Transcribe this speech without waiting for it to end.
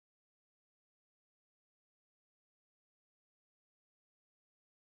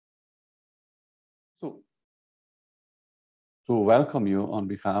to welcome you on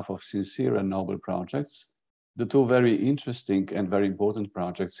behalf of Sincere and Noble Projects, the two very interesting and very important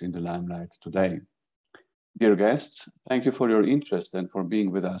projects in the limelight today. Dear guests, thank you for your interest and for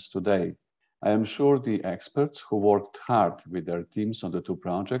being with us today. I am sure the experts who worked hard with their teams on the two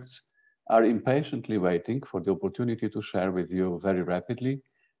projects are impatiently waiting for the opportunity to share with you very rapidly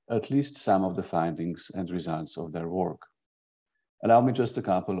at least some of the findings and results of their work. Allow me just a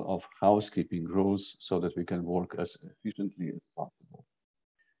couple of housekeeping rules so that we can work as efficiently as possible.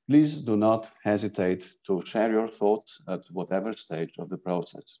 Please do not hesitate to share your thoughts at whatever stage of the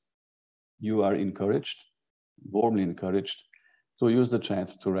process. You are encouraged, warmly encouraged, to use the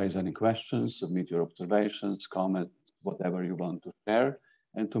chat to raise any questions, submit your observations, comments, whatever you want to share,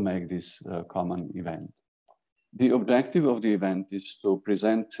 and to make this a common event. The objective of the event is to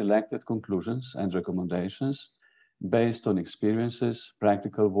present selected conclusions and recommendations based on experiences,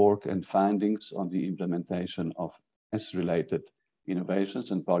 practical work, and findings on the implementation of S-related innovations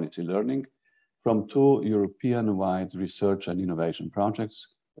and policy learning from two European-wide research and innovation projects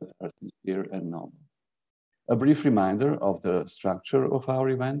that are Sincere and Noble. A brief reminder of the structure of our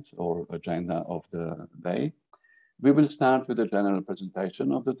event or agenda of the day. We will start with a general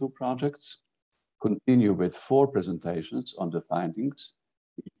presentation of the two projects, continue with 4 presentations on the findings.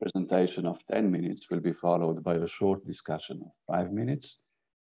 Each presentation of 10 minutes will be followed by a short discussion of 5 minutes.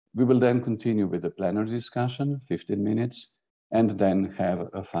 We will then continue with the plenary discussion, 15 minutes, and then have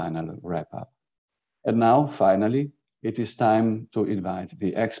a final wrap-up. And now, finally, it is time to invite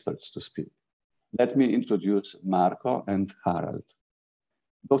the experts to speak. Let me introduce Marko and Harald.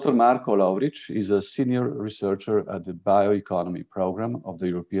 Dr. Marko Lovric is a senior researcher at the Bioeconomy program of the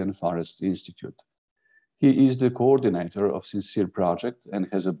European Forest Institute. He is the coordinator of Sincere project and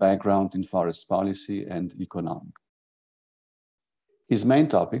has a background in forest policy and economics. His main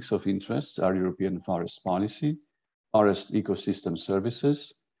topics of interest are European forest policy, forest ecosystem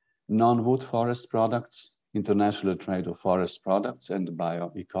services, non-wood forest products, international trade of forest products, and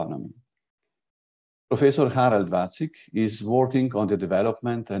bioeconomy. Professor Harald Vacik is working on the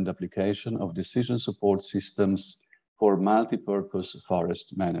development and application of decision support systems for multi-purpose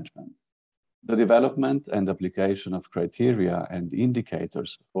forest management. The development and application of criteria and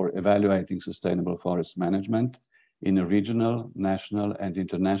indicators for evaluating sustainable forest management in a regional, national, and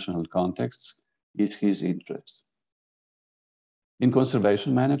international contexts is his interest. In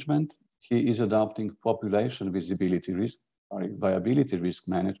conservation management, he is adopting population viability risk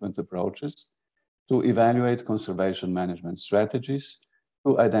management approaches to evaluate conservation management strategies,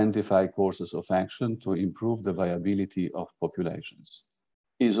 to identify courses of action to improve the viability of populations.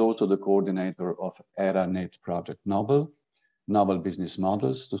 He is also the coordinator of ERA-NET project NOBEL, Novel Business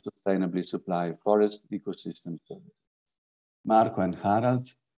Models to Sustainably Supply Forest Ecosystem Services. Marko and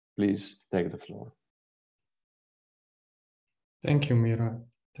Harald, please take the floor. Thank you, Mira.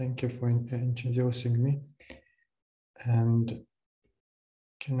 Thank you for introducing me. And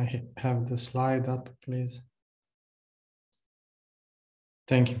can I have the slide up, please?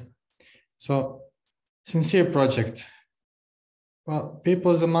 Thank you. So, Sincere project. Well,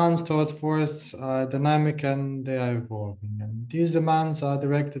 people's demands towards forests are dynamic and they are evolving. And these demands are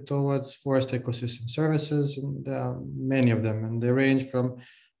directed towards forest ecosystem services, and there are many of them. And they range from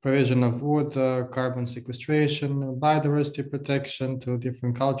provision of wood, carbon sequestration, biodiversity protection, to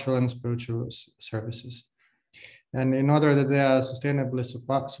different cultural and spiritual services. And in order that they are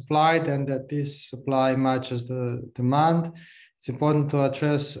sustainably supplied and that this supply matches the demand, it's important to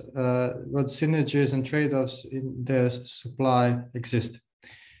address what synergies and trade-offs in the supply exist.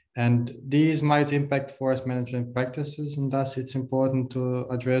 And these might impact forest management practices, and thus it's important to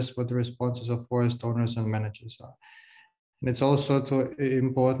address what the responses of forest owners and managers are. And it's also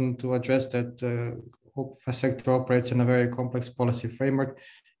important to address that the sector operates in a very complex policy framework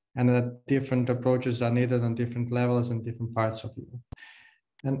and that different approaches are needed on different levels in different parts of Europe.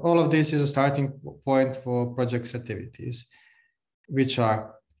 And all of this is a starting point for project activities, which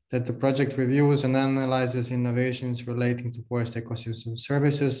are that the project reviews and analyzes innovations relating to forest ecosystem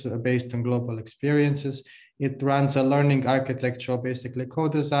services based on global experiences. It runs a learning architecture, basically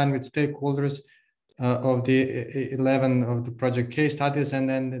co-design with stakeholders of the 11 of the project case studies, and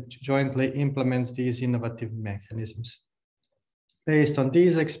then it jointly implements these innovative mechanisms. Based on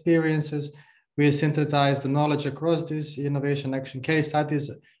these experiences, we synthesize the knowledge across these innovation action case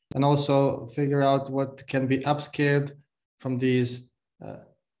studies and also figure out what can be upscaled from these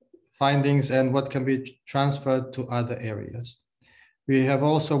findings and what can be transferred to other areas. We have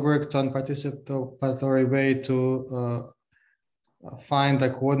also worked on participatory way to find a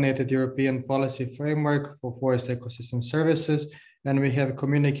coordinated European policy framework for forest ecosystem services, and we have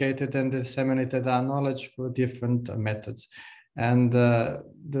communicated and disseminated our knowledge through different methods. And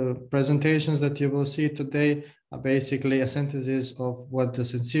the presentations that you will see today are basically a synthesis of what the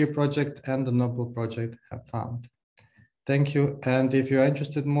Sincere project and the Nobel project have found. Thank you. And if you're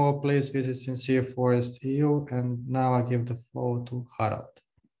interested more, please visit Sincere Forest EU. And now I give the floor to Harald.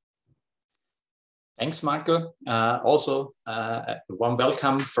 Thanks, Marco. Also, a warm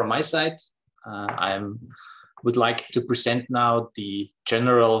welcome from my side. I would like to present now the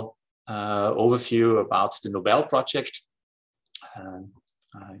general overview about the Nobel project.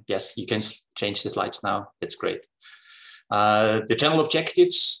 Yes, you can change the slides now. That's great. The general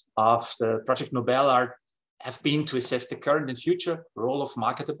objectives of the Project Nobel have been to assess the current and future role of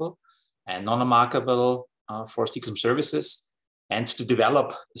marketable and non-marketable forest ecosystem services, and to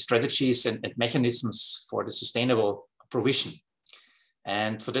develop strategies and mechanisms for the sustainable provision.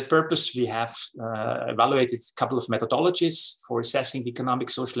 And for that purpose, we have evaluated a couple of methodologies for assessing the economic,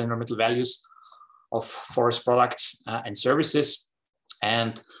 social, and environmental values of forest products and services.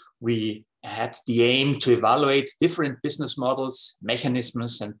 And we had the aim to evaluate different business models,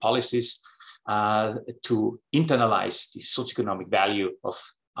 mechanisms, and policies to internalize the socioeconomic value of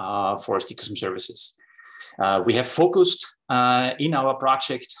forest ecosystem services. We have focused in our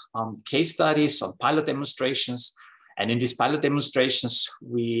project on case studies, on pilot demonstrations. And in these pilot demonstrations,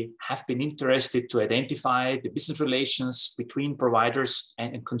 we have been interested to identify the business relations between providers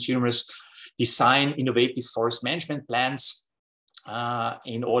and consumers, design innovative forest management plans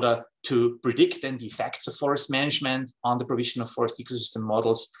in order to predict then the effects of forest management on the provision of forest ecosystem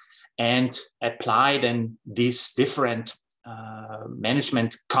models, and apply then these different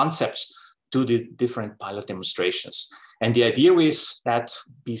management concepts to the different pilot demonstrations. And the idea is that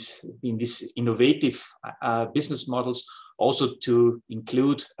in these innovative business models, also to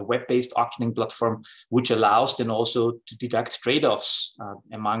include a web-based auctioning platform, which allows then also to deduct trade-offs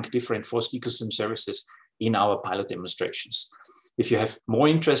among different forest ecosystem services in our pilot demonstrations. If you have more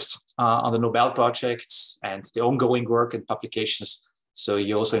interest on the Nobel projects and the ongoing work and publications, so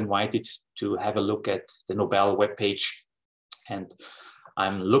you're also invited to have a look at the Nobel webpage. And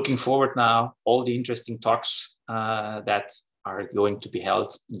I'm looking forward now all the interesting talks that are going to be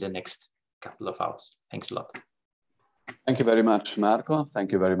held in the next couple of hours. Thanks a lot. Thank you very much, Marco.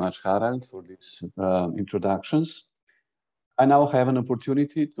 Thank you very much, Harald, for these introductions. I now have an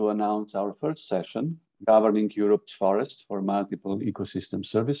opportunity to announce our first session, Governing Europe's Forest for Multiple Ecosystem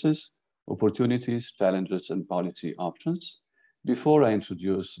Services, Opportunities, Challenges, and Policy Options. Before I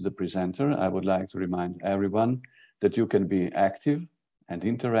introduce the presenter, I would like to remind everyone that you can be active and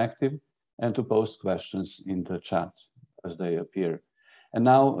interactive, and to post questions in the chat as they appear. And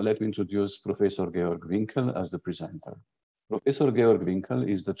now let me introduce Professor Georg Winkel as the presenter. Professor Georg Winkel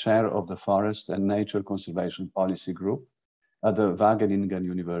is the chair of the Forest and Nature Conservation Policy Group at the Wageningen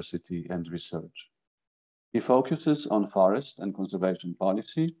University and Research. He focuses on forest and conservation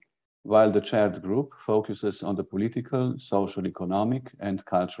policy, while the chaired group focuses on the political, social, economic, and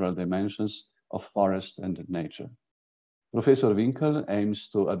cultural dimensions of forest and nature. Professor Winkel aims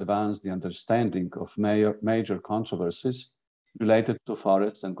to advance the understanding of major controversies related to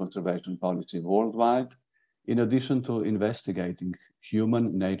forest and conservation policy worldwide, in addition to investigating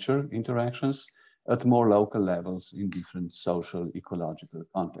human-nature interactions at more local levels in different social ecological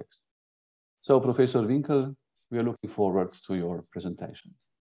contexts. So, Professor Winkel, we are looking forward to your presentation.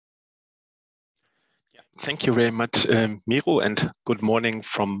 Thank you very much, Miro, and good morning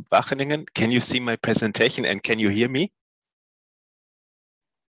from Wageningen. Can you see my presentation and can you hear me?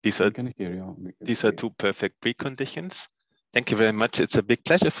 These are two perfect preconditions. Thank you very much. It's a big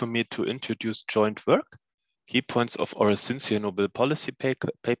pleasure for me to introduce joint work. Key points of our Sincere Nobel policy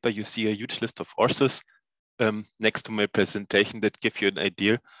paper. You see a huge list of authors next to my presentation that give you an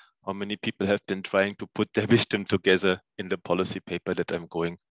idea how many people have been trying to put their wisdom together in the policy paper that I'm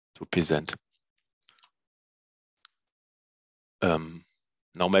going to present.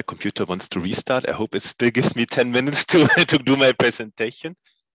 Now my computer wants to restart. I hope it still gives me 10 minutes to do my presentation.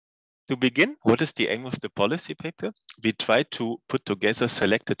 To begin, what is the aim of the policy paper? We try to put together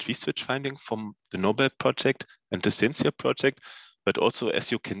selected research findings from the Nobel project and the Sincere project, but also,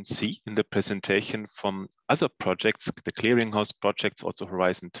 as you can see in the presentation, from other projects, the Clearinghouse projects, also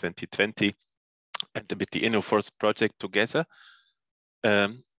Horizon 2020, and with the InnoForest project together,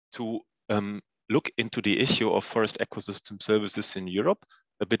 to look into the issue of forest ecosystem services in Europe,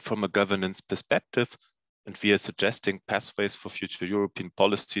 a bit from a governance perspective. And we are suggesting pathways for future European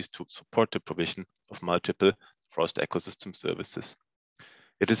policies to support the provision of multiple forest ecosystem services.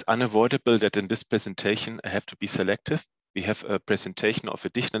 It is unavoidable that in this presentation, I have to be selective. We have a presentation of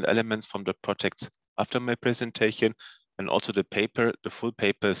additional elements from the projects after my presentation, and also the paper, the full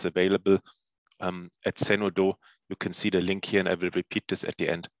paper is available at Zenodo. You can see the link here, and I will repeat this at the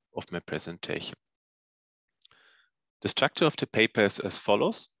end of my presentation. The structure of the paper is as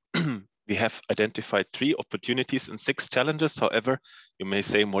follows. We have identified 3 opportunities and 6 challenges. However, you may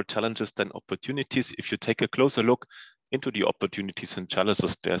say more challenges than opportunities. If you take a closer look into the opportunities and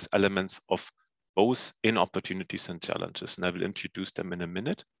challenges, there's elements of both in opportunities and challenges, and I will introduce them in a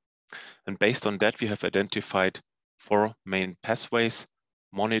minute. And based on that, we have identified 4 main pathways: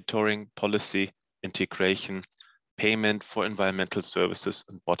 monitoring, policy, integration, payment for environmental services,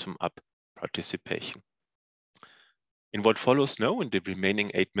 and bottom-up participation. In what follows now, in the remaining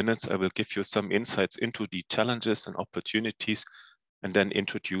 8 minutes, I will give you some insights into the challenges and opportunities, and then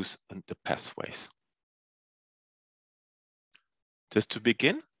introduce the pathways. Just to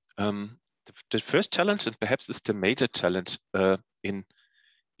begin, the first challenge, and perhaps is the major challenge in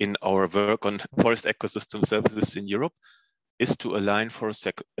our work on forest ecosystem services in Europe, is to align forest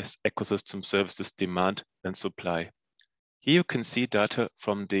ecosystem services demand and supply. Here you can see data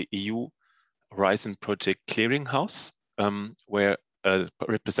from the EU Horizon Project Clearinghouse, where a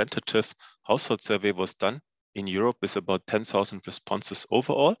representative household survey was done in Europe with about 10,000 responses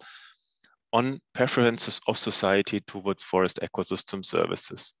overall on preferences of society towards forest ecosystem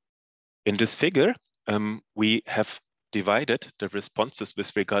services. In this figure, we have divided the responses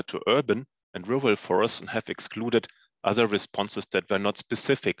with regard to urban and rural forests and have excluded other responses that were not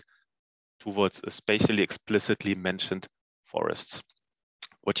specific towards spatially explicitly mentioned forests.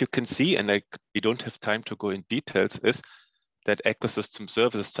 What you can see, and we don't have time to go in details, is that ecosystem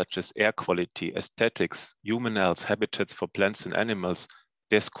services such as air quality, aesthetics, human health, habitats for plants and animals,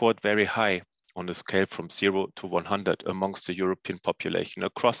 they're scored very high on a scale from 0 to 100 amongst the European population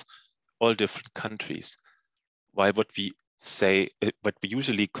across all different countries. While what we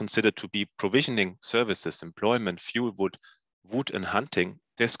usually consider to be provisioning services, employment, fuel wood and hunting,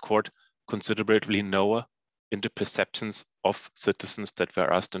 they're scored considerably lower in the perceptions of citizens that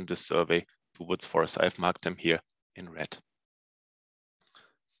were asked in this survey towards forests. I've marked them here in red.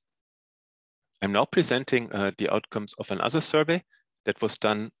 I'm now presenting the outcomes of another survey that was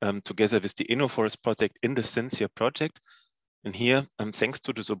done together with the InnoForest project in the Sincere project. And here, thanks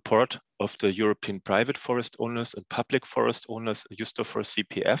to the support of the European private forest owners and public forest owners, Justo4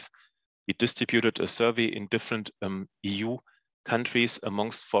 CPF, we distributed a survey in different EU countries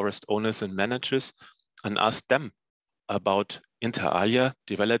amongst forest owners and managers and asked them about, inter alia,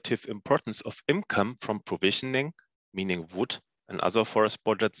 the relative importance of income from provisioning, meaning wood and other forest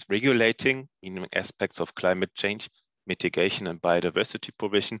products, regulating, meaning aspects of climate change, mitigation and biodiversity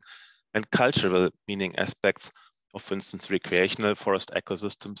provision, and cultural, meaning aspects of, for instance, recreational forest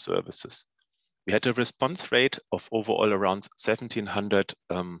ecosystem services. We had a response rate of overall around 1,700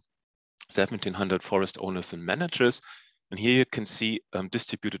 forest owners and managers. And here you can see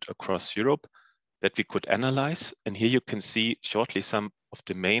distributed across Europe that we could analyze. And here you can see shortly some of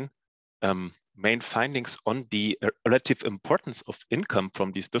the main findings on the relative importance of income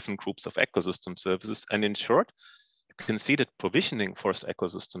from these different groups of ecosystem services. And in short, you can see that provisioning forest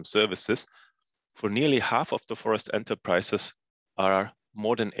ecosystem services for nearly half of the forest enterprises are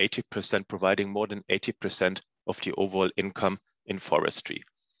more than 80%, providing more than 80% of the overall income in forestry.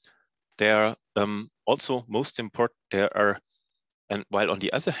 They are also most important, and while on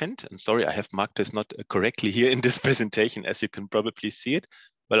the other hand, and sorry, I have marked this not correctly here in this presentation, as you can probably see it,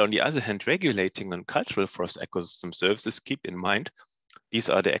 while on the other hand, regulating non-cultural forest ecosystem services, keep in mind, these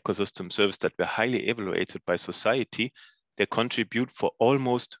are the ecosystem services that were highly evaluated by society. They contribute for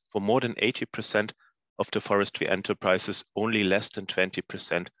more than 80% of the forestry enterprises, only less than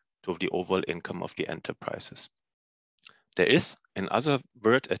 20% of the overall income of the enterprises. There is, in other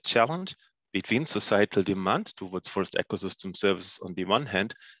words, a challenge between societal demand towards forest ecosystem services on the one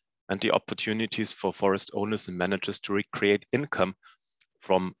hand, and the opportunities for forest owners and managers to recreate income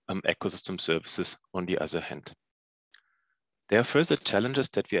from ecosystem services on the other hand. There are further challenges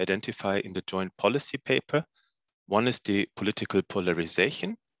that we identify in the joint policy paper. One is the political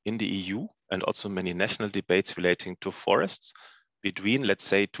polarization in the EU and also many national debates relating to forests between, let's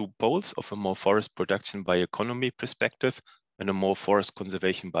say, 2 poles of a more forest production by economy perspective and a more forest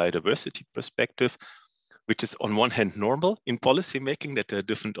conservation biodiversity perspective, which is on one hand normal in policy making that there are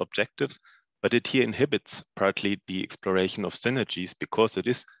different objectives, but it here inhibits partly the exploration of synergies because it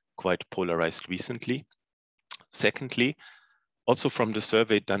is quite polarized recently. Secondly, also from the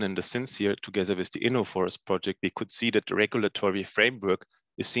survey done in the Sincere together with the InnoForest project, we could see that the regulatory framework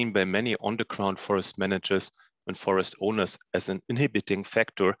is seen by many on-the-ground forest managers and forest owners as an inhibiting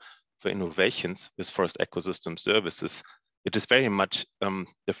factor for innovations with forest ecosystem services. It is very much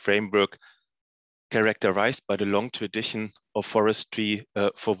the framework characterized by the long tradition of forestry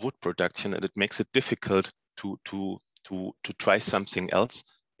for wood production, and it makes it difficult to try something else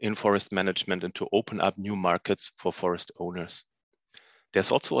in forest management and to open up new markets for forest owners.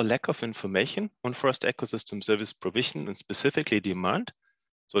 There's also a lack of information on forest ecosystem service provision and specifically demand.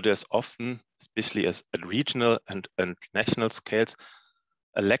 So there's often, especially at regional and national scales,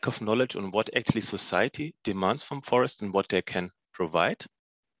 a lack of knowledge on what actually society demands from forests and what they can provide.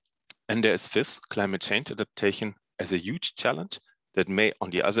 And there is fifth, climate change adaptation as a huge challenge that may, on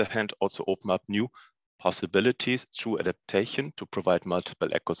the other hand, also open up new possibilities through adaptation to provide multiple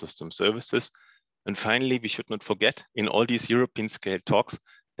ecosystem services. And finally, we should not forget in all these European scale talks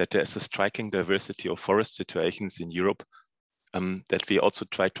that there is a striking diversity of forest situations in Europe that we also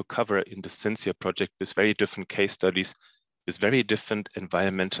try to cover in the Sincere project with very different case studies, with very different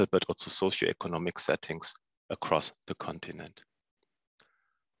environmental but also socioeconomic settings across the continent.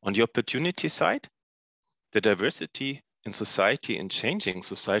 On the opportunity side, the diversity in society and changing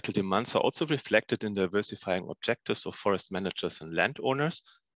societal demands are also reflected in diversifying objectives of forest managers and landowners.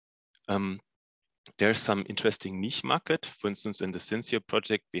 There's some interesting niche market. For instance, in the Sincere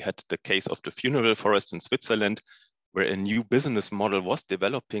project, we had the case of the funeral forest in Switzerland, where a new business model was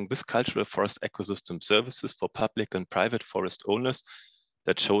developing with cultural forest ecosystem services for public and private forest owners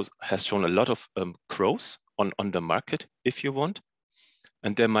that has shown a lot of growth on the market, if you want.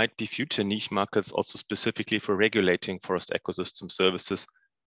 And there might be future niche markets also specifically for regulating forest ecosystem services,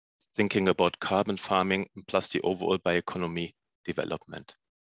 thinking about carbon farming and plus the overall bioeconomy development.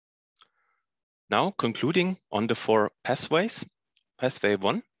 Now concluding on the 4 pathways. Pathway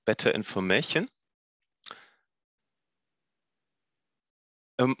 1, better information.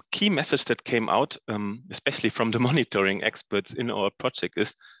 Key message that came out, especially from the monitoring experts in our project,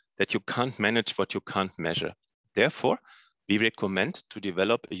 is that you can't manage what you can't measure. Therefore, we recommend to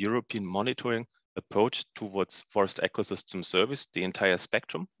develop a European monitoring approach towards forest ecosystem service, the entire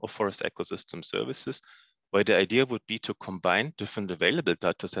spectrum of forest ecosystem services, where the idea would be to combine different available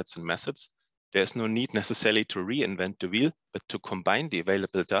data sets and methods. There's no need necessarily to reinvent the wheel, but to combine the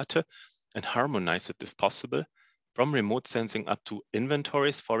available data and harmonize it if possible, from remote sensing up to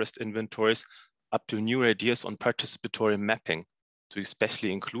inventories, forest inventories, up to new ideas on participatory mapping, to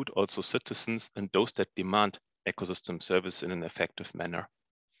especially include also citizens and those that demand ecosystem service in an effective manner.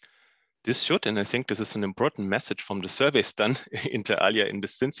 This should, and I think this is an important message from the surveys done inter alia in the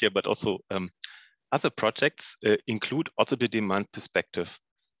Sincere, but also other projects, include also the demand perspective.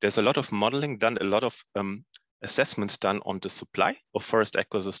 There's a lot of modeling done, a lot of assessments done on the supply of forest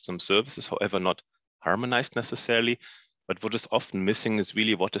ecosystem services, however, not harmonized necessarily, but what is often missing is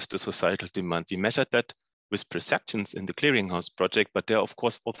really what is the societal demand. We measured that with perceptions in the clearinghouse project, but there are of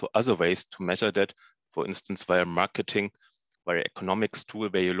course also other ways to measure that, for instance, via marketing, via economics tool,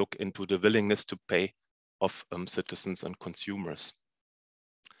 where you look into the willingness to pay of citizens and consumers.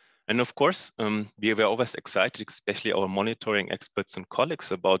 And of course, we were always excited, especially our monitoring experts and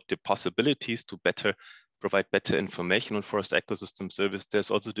colleagues, about the possibilities to provide better information on forest ecosystem service.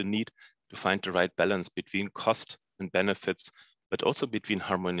 There's also the need to find the right balance between cost and benefits, but also between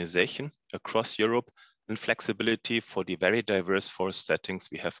harmonization across Europe and flexibility for the very diverse forest settings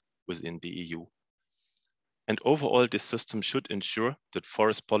we have within the EU. And overall, this system should ensure that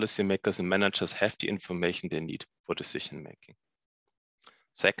forest policymakers and managers have the information they need for decision-making.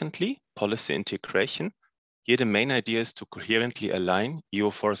 Secondly, policy integration. Here, the main idea is to coherently align EU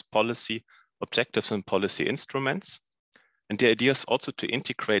forest policy objectives and policy instruments. And the idea is also to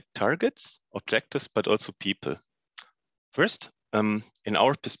integrate targets, objectives, but also people. First, in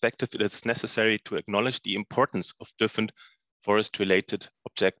our perspective, it is necessary to acknowledge the importance of different forest-related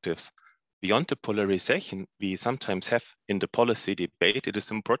objectives. Beyond the polarization we sometimes have in the policy debate, it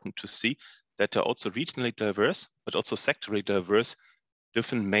is important to see that there are also regionally diverse, but also sectorally diverse,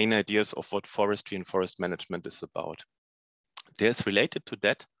 different main ideas of what forestry and forest management is about. There's related to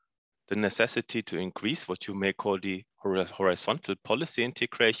that the necessity to increase what you may call the horizontal policy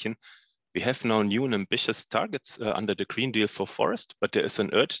integration. We have now new and ambitious targets under the Green Deal for forest, but there is an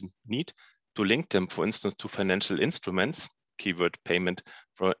urgent need to link them, for instance, to financial instruments, keyword payment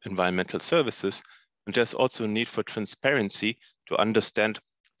for environmental services. And there's also a need for transparency to understand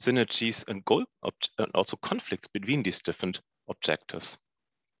synergies and also conflicts between these different objectives.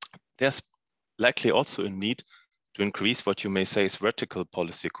 There's likely also a need to increase what you may say is vertical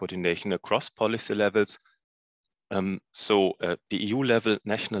policy coordination across policy levels. The EU level,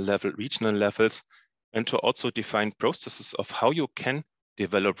 national level, regional levels, and to also define processes of how you can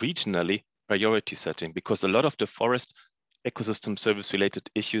develop regionally priority setting, because a lot of the forest ecosystem service related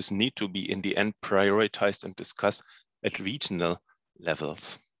issues need to be in the end prioritized and discussed at regional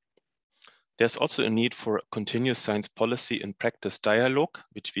levels. There's also a need for continuous science policy and practice dialogue,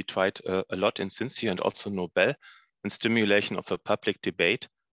 which we tried a lot in Sincere and also NOBEL, and stimulation of a public debate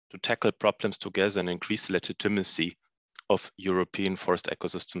to tackle problems together and increase legitimacy of European forest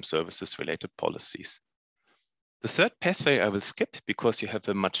ecosystem services related policies. The third pathway I will skip because you have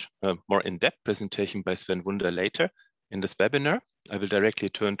a much more in-depth presentation by Sven Wunder later in this webinar. I will directly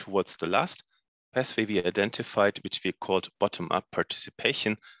turn towards the last pathway we identified, which we called bottom-up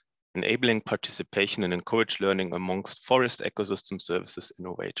participation, enabling participation and encourage learning amongst forest ecosystem services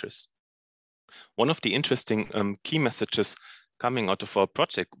innovators. One of the interesting key messages coming out of our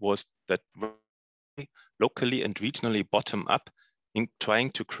project was that locally and regionally bottom up in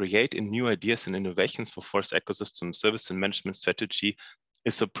trying to create new ideas and innovations for forest ecosystem service and management strategy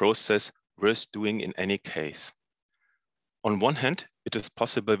is a process worth doing in any case. On one hand, it is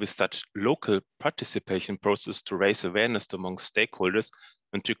possible with such local participation process to raise awareness among stakeholders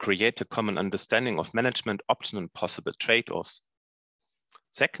and to create a common understanding of management options and possible trade-offs.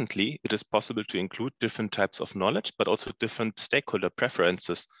 Secondly, it is possible to include different types of knowledge, but also different stakeholder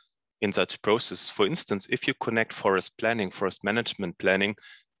preferences in such process. For instance, if you connect forest planning, forest management planning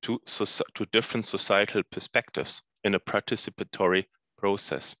to different societal perspectives in a participatory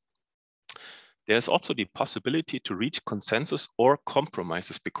process. There's also the possibility to reach consensus or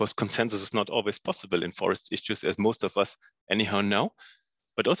compromises, because consensus is not always possible in forest issues, as most of us anyhow know,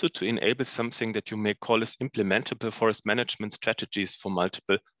 but also to enable something that you may call as implementable forest management strategies for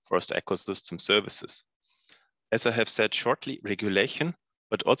multiple forest ecosystem services. As I have said shortly, regulation,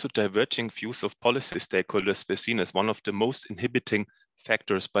 but also diverging views of policy stakeholders were seen as one of the most inhibiting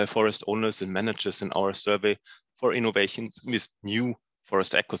factors by forest owners and managers in our survey for innovations with new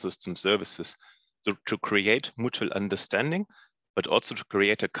forest ecosystem services. So to create mutual understanding, but also to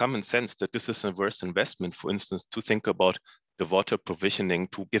create a common sense that this is a worth investment, for instance, to think about the water provisioning,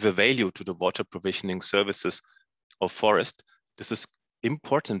 to give a value to the water provisioning services of forest. This is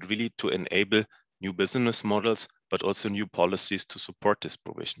important really to enable new business models, but also new policies to support this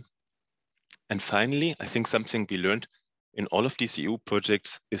provision. And finally, I think something we learned in all of these EU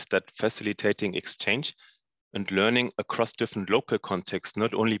projects is that facilitating exchange and learning across different local contexts,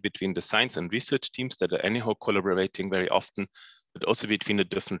 not only between the science and research teams that are anyhow collaborating very often, but also between the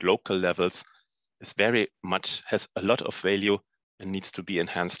different local levels, is very much, has a lot of value and needs to be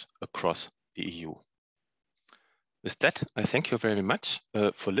enhanced across the EU. With that, I thank you very much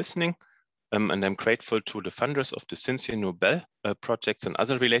for listening. And I'm grateful to the funders of the Sincere NOBEL projects and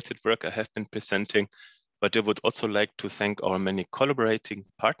other related work I have been presenting. But I would also like to thank our many collaborating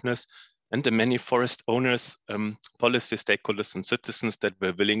partners and the many forest owners, policy stakeholders and citizens that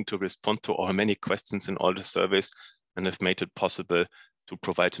were willing to respond to our many questions in all the surveys and have made it possible to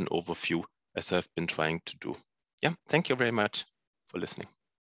provide an overview as I've been trying to do. Yeah, thank you very much for listening.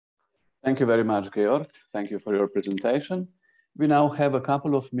 Thank you very much, Georg. Thank you for your presentation. We now have a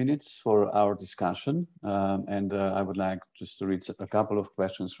couple of minutes for our discussion, and I would like just to read a couple of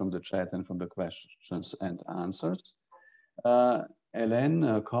questions from the chat and from the questions and answers.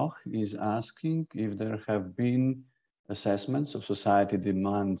 Hélène Koch is asking if there have been assessments of society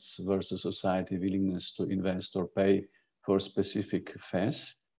demands versus society willingness to invest or pay for specific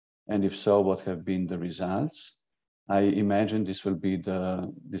FES, and if so, what have been the results? I imagine this will be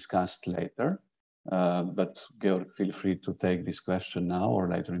discussed later. But Georg, feel free to take this question now or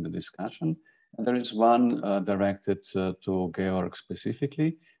later in the discussion. And there is one directed to Georg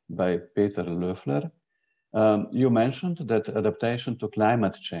specifically by Peter Löffler. You mentioned that adaptation to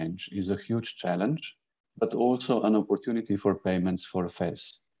climate change is a huge challenge, but also an opportunity for payments for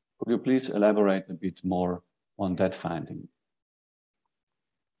FES. Could you please elaborate a bit more on that finding?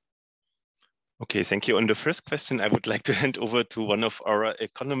 Okay, thank you. On the first question, I would like to hand over to one of our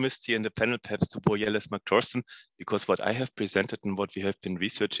economists here in the panel, perhaps to Bo Jellis-McTorsten, because what I have presented and what we have been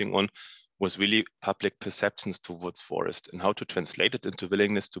researching on was really public perceptions towards forest and how to translate it into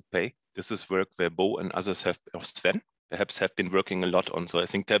willingness to pay. This is work where Bo and others have, or Sven, perhaps have been working a lot on. So I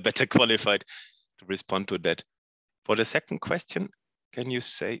think they're better qualified to respond to that. For the second question, can you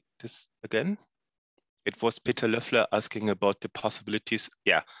say this again? It was Peter Löffler asking about the possibilities.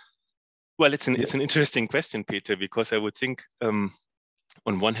 Yeah. Well, it's an interesting question, Peter, because I would think on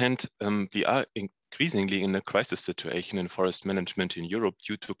one hand, we are increasingly in a crisis situation in forest management in Europe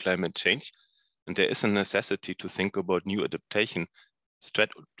due to climate change. And there is a necessity to think about new adaptation,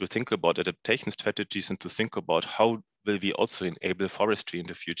 to think about adaptation strategies and to think about how will we also enable forestry in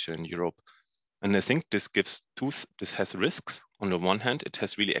the future in Europe. And I think this has risks. On the one hand, it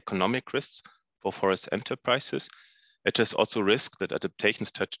has really economic risks for forest enterprises. It has also risk that adaptation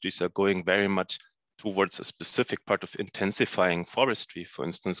strategies are going very much towards a specific part of intensifying forestry, for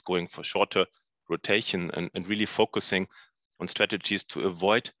instance, going for shorter rotation and really focusing on strategies to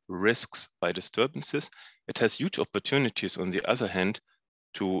avoid risks by disturbances. It has huge opportunities, on the other hand,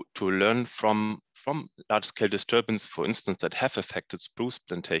 to learn from large-scale disturbance, for instance, that have affected spruce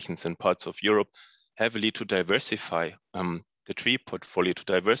plantations in parts of Europe, heavily to diversify the tree portfolio, to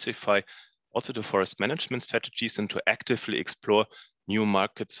diversify also the forest management strategies, and to actively explore new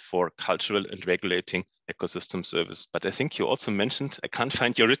markets for cultural and regulating ecosystem service. But I think you also mentioned, I can't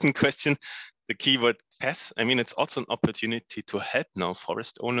find your written question, the keyword PES. I mean, it's also an opportunity to help now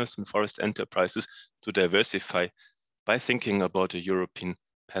forest owners and forest enterprises to diversify by thinking about a European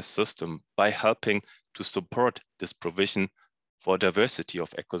PES system, by helping to support this provision for diversity of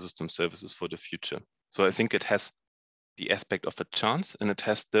ecosystem services for the future. So I think it has the aspect of a chance, and it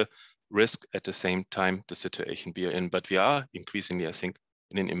has the risk at the same time, the situation we are in. But we are increasingly, I think,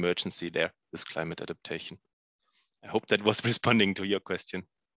 in an emergency there with climate adaptation. I hope that was responding to your question.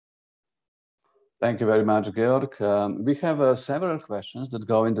 Thank you very much, Georg. We have several questions that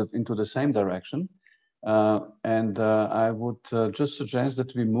go into the same direction. I would just suggest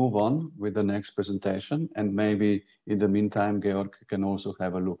that we move on with the next presentation, and maybe in the meantime, Georg can also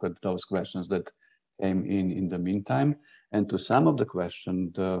have a look at those questions that came in the meantime. And to some of the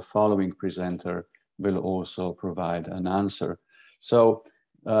questions, the following presenter will also provide an answer. So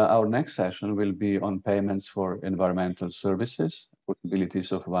our next session will be on payments for environmental services,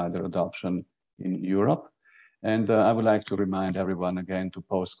 possibilities of wider adoption in Europe. And I would like to remind everyone again to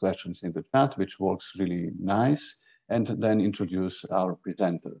post questions in the chat, which works really nice, and then introduce our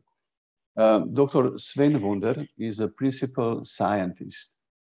presenter. Dr. Sven Wunder is a principal scientist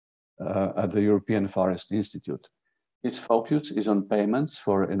at the European Forest Institute. Its focus is on payments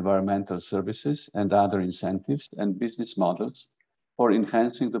for environmental services and other incentives and business models for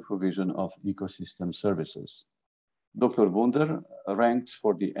enhancing the provision of ecosystem services. Dr. Wunder ranks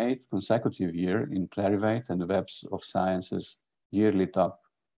for the 8th consecutive year in Clarivate and Web of Science's yearly top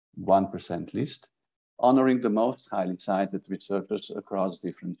 1% list, honoring the most highly cited researchers across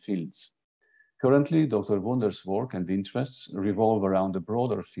different fields. Currently, Dr. Wunder's work and interests revolve around the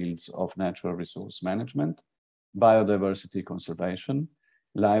broader fields of natural resource management, biodiversity conservation,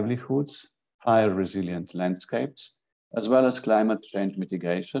 livelihoods, fire-resilient landscapes, as well as climate change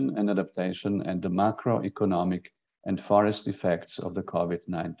mitigation and adaptation and the macroeconomic and forest effects of the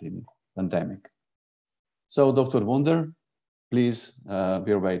COVID-19 pandemic. So, Dr. Wunder, please, we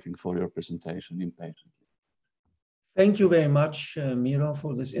are waiting for your presentation impatiently. Thank you very much, Miro,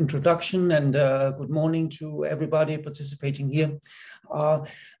 for this introduction, and good morning to everybody participating here.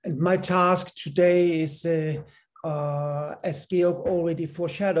 And my task today is, as Georg already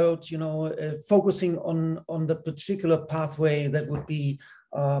foreshadowed, focusing on the particular pathway that would be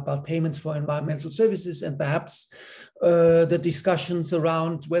about payments for environmental services, and perhaps the discussions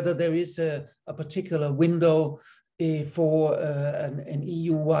around whether there is a particular window for an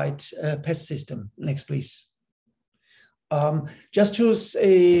EU-wide PES system. Next, please. Just to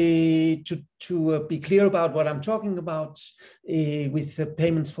be clear about what I'm talking about with the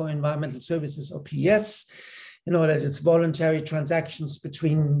payments for environmental services, or PES, that it's voluntary transactions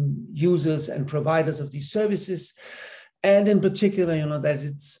between users and providers of these services. And in particular, that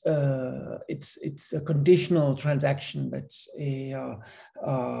it's a conditional transaction, that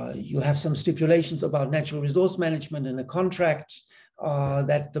you have some stipulations about natural resource management in a contract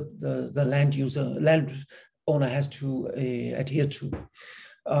that the land owner has to adhere to.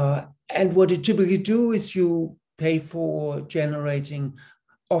 And what you typically do is you pay for generating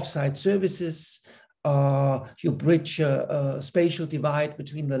offsite services. You bridge a spatial divide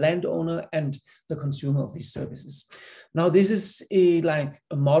between the landowner and the consumer of these services. Now, this is like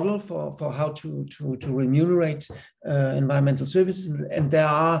a model for how to remunerate environmental services, and there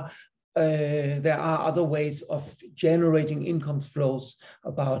are other ways of generating income flows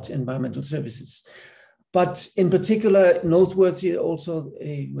about environmental services. But in particular, noteworthy also,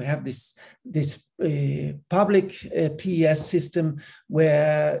 we have this public PES system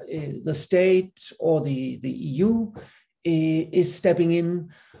where the state or the EU is stepping in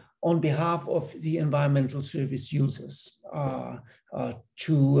on behalf of the environmental service users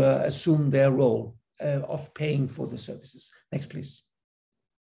to assume their role of paying for the services. Next, please.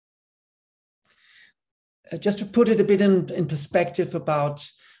 Just to put it a bit in perspective about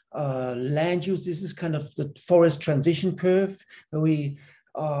land use, this is kind of the forest transition curve. We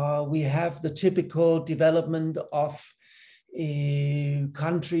have the typical development of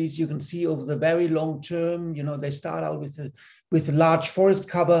countries. You can see over the very long term, they start out with a large forest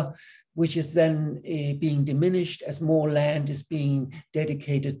cover, which is then being diminished as more land is being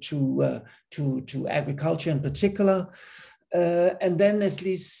dedicated to agriculture in particular. And then as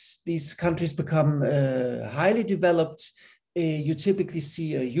these countries become highly developed, you typically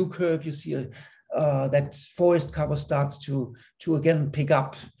see a U-curve, you see that forest cover starts to again pick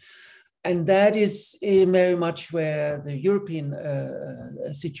up. And that is very much where the European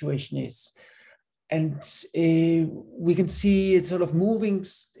situation is. And we can see it sort of moving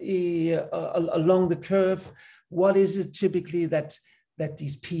along the curve. What is it typically that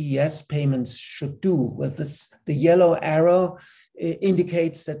these PES payments should do? Well, the yellow arrow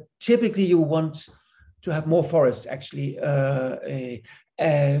indicates that typically you want to have more forest, actually, as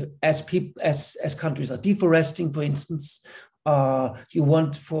countries are deforesting, for instance. You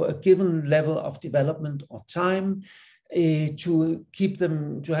want, for a given level of development or time, to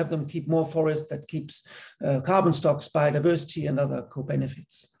have them keep more forest that keeps carbon stocks, biodiversity, and other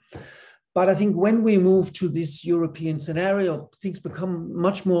co-benefits. But I think when we move to this European scenario, things become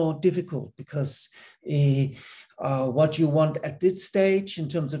much more difficult, because what you want at this stage in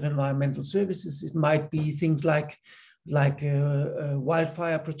terms of environmental services, it might be things like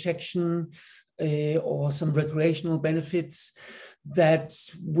wildfire protection, or some recreational benefits that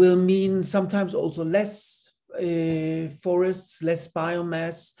will mean sometimes also less forests, less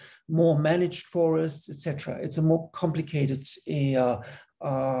biomass, more managed forests, etc. It's a more complicated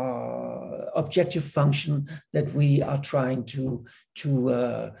objective function that we are trying to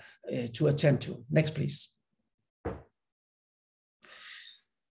attend to. Next, please.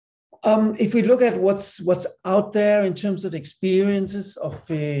 If we look at what's out there in terms of experiences of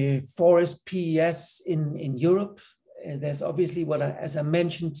forest PES in Europe, there's obviously as I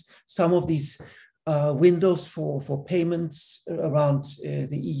mentioned, some of these windows for payments around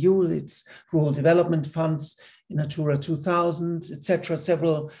the EU, its rural development funds, Natura 2000, etc.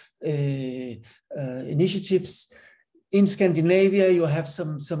 Several initiatives. In Scandinavia, you have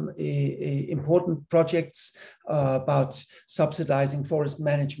some important projects about subsidizing forest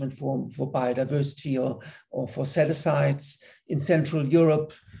management for biodiversity or for set-asides. In Central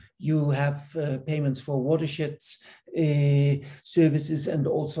Europe, you have payments for watersheds services, and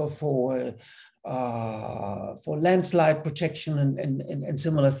also for landslide protection and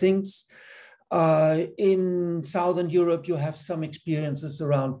similar things. In Southern Europe, you have some experiences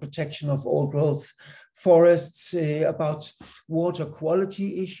around protection of old growth forests, about water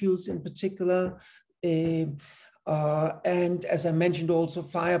quality issues in particular, and as I mentioned, also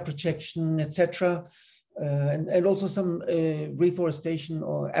fire protection, etc. And also some reforestation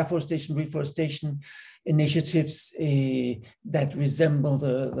or reforestation initiatives that resemble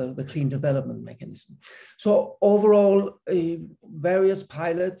the clean development mechanism. So overall, various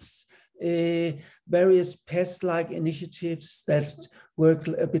pilots, various pest-like initiatives that work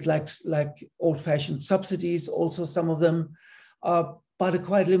a bit like old-fashioned subsidies, also some of them, but a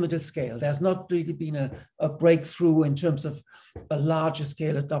quite limited scale. There's not really been a breakthrough in terms of a larger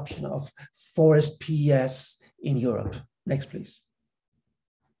scale adoption of forest PES in Europe. Next, please.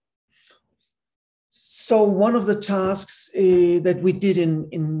 So one of the tasks that we did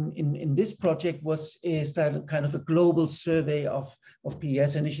in this project was start kind of a global survey of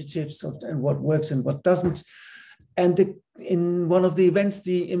PES initiatives and what works and what doesn't. And in one of the events,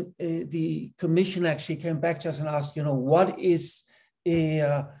 the commission actually came back to us and asked, what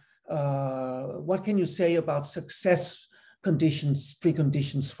can you say about success conditions,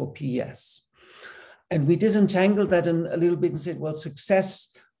 preconditions for PES? And we disentangled that a little bit and said, well,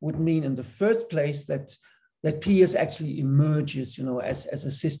 success would mean in the first place that PES actually emerges, as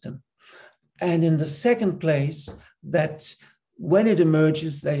a system. And in the second place, that when it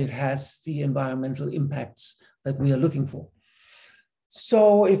emerges, that it has the environmental impacts that we are looking for.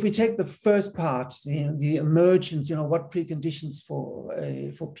 So if we take the first part, the emergence, what preconditions for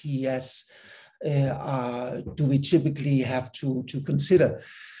PES do we typically have to consider?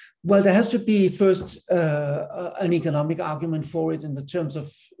 Well, there has to be first an economic argument for it in the terms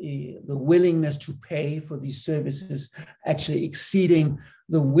of the willingness to pay for these services, actually exceeding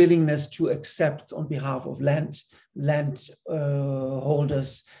the willingness to accept on behalf of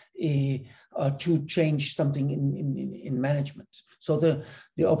landholders to change something in management. So the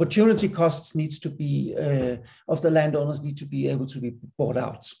opportunity costs needs to be of the landowners need to be able to be bought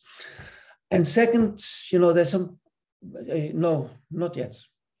out. And second, there's some no, not yet.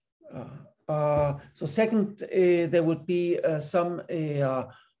 So second, there would be some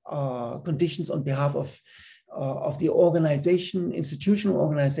conditions on behalf of the organization, institutional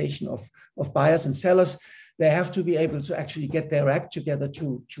organization of buyers and sellers. They have to be able to actually get their act together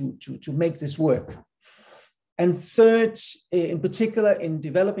to make this work. And third, in particular in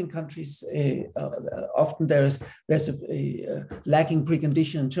developing countries, often there's a lacking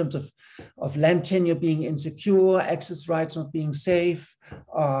precondition in terms of land tenure being insecure, access rights not being safe,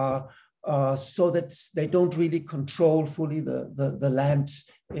 so that they don't really control fully the land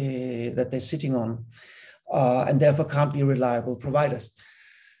that they're sitting on, and therefore can't be reliable providers.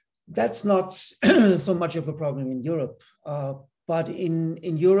 That's not so much of a problem in Europe, but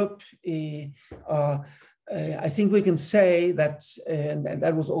in Europe, I think we can say that, and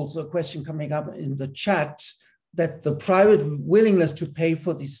that was also a question coming up in the chat, that the private willingness to pay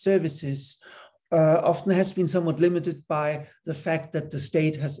for these services often has been somewhat limited by the fact that the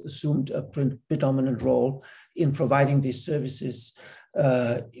state has assumed a predominant role in providing these services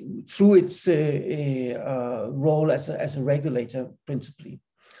through its role as a regulator, principally.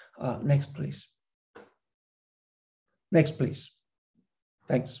 Next, please. Next, please.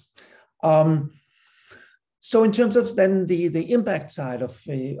 Thanks. So in terms of then the impact side of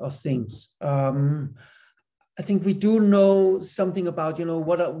things, I think we do know something about,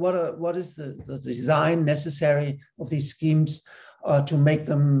 what is the design necessary of these schemes to make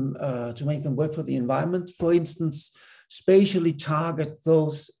them work for the environment. For instance, spatially target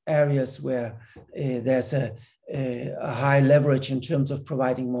those areas where there's a high leverage in terms of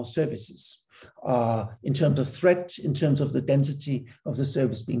providing more services, in terms of threat, in terms of the density of the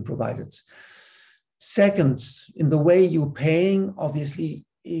service being provided. Second, in the way you're paying, obviously,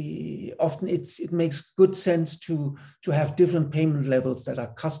 often it makes good sense to have different payment levels that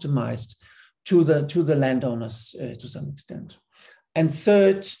are customized to the landowners to some extent. And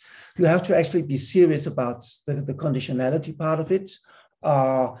third, you have to actually be serious about the conditionality part of it.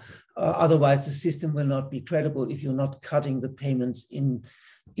 Otherwise, the system will not be credible if you're not cutting the payments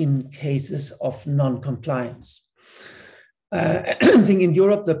in cases of non-compliance. I think in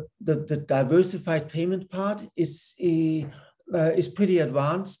Europe, the diversified payment part is pretty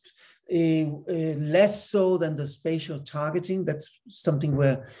advanced, less so than the spatial targeting. That's something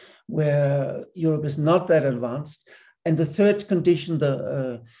where Europe is not that advanced. And the third condition,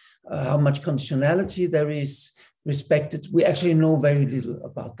 how much conditionality there is respected, we actually know very little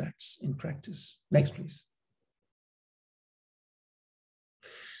about that in practice. Next, please.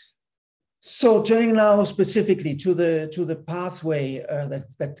 So turning now specifically to the pathway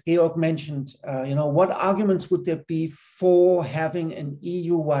that Georg mentioned, what arguments would there be for having an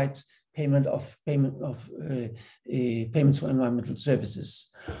EU-wide payments for environmental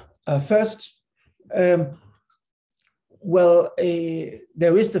services? First, well,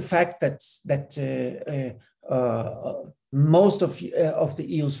 there is the fact that most of the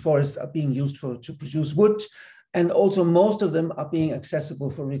EU's forests are being used to produce wood. And also most of them are being accessible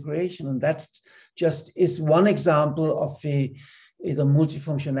for recreation. And that's just is one example of the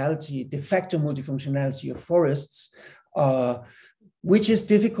multifunctionality, de facto multifunctionality of forests, which is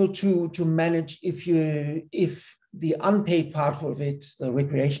difficult to manage if the unpaid part of it, the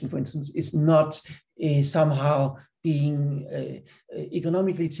recreation, for instance, is not somehow being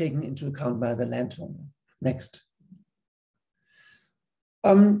economically taken into account by the landowner. Next.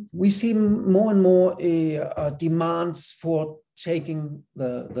 We see more and more demands for taking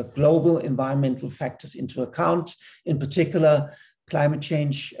the global environmental factors into account, in particular climate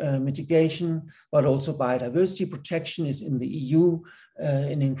change mitigation, but also biodiversity protection is in the EU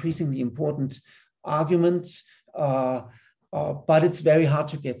an increasingly important argument. But it's very hard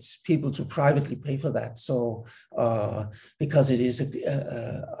to get people to privately pay for that. So because it is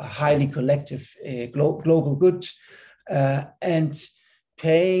a highly collective global good, and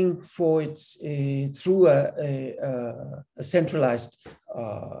paying for it through a centralized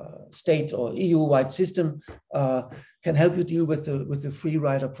state or EU-wide system can help you deal with the free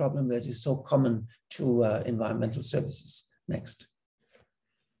rider problem that is so common to environmental services. Next.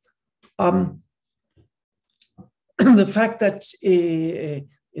 The fact that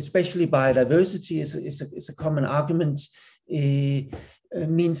especially biodiversity is a common argument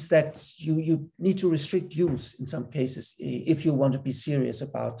means that you need to restrict use in some cases if you want to be serious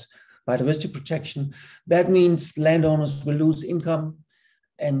about biodiversity protection. That means landowners will lose income,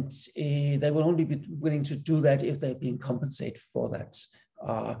 and they will only be willing to do that if they're being compensated for that.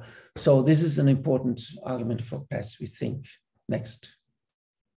 So this is an important argument for PES, we think. Next.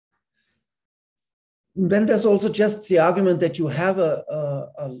 Then there's also just the argument that you have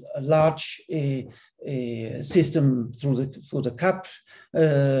a large system through the CAP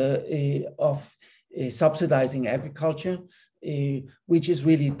of subsidizing agriculture, which is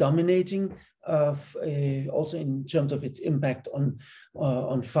really dominating, also in terms of its impact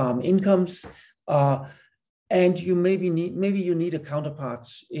on farm incomes. And you maybe you need a counterpart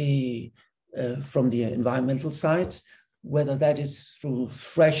from the environmental side, whether that is through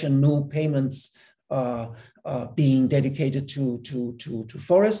fresh and new payments being dedicated to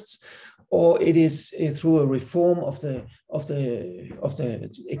forests, or it is through a reform of the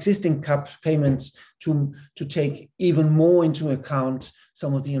existing CAP payments to take even more into account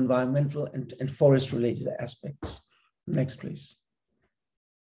some of the environmental and forest related aspects. Next, please.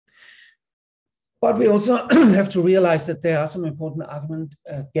 But we also have to realize that there are some important arguments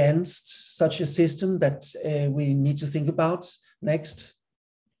against such a system that we need to think about. Next.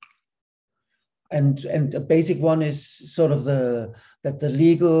 And a basic one is sort of that the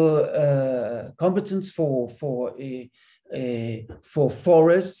legal competence for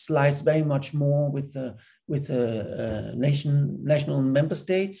forests lies very much more with the national member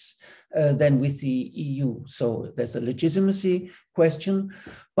states than with the EU. So there's a legitimacy question,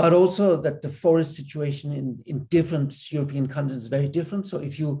 but also that the forest situation in different European countries is very different. So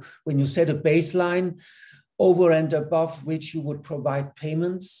when you set a baseline over and above which you would provide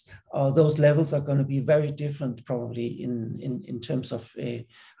payments, those levels are going to be very different probably in terms of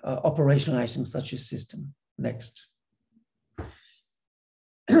operationalizing such a system. Next.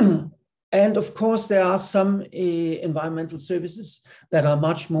 And of course, there are some environmental services that are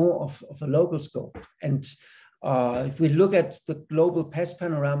much more of a local scope. And if we look at the global pest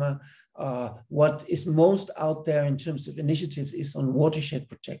panorama, what is most out there in terms of initiatives is on watershed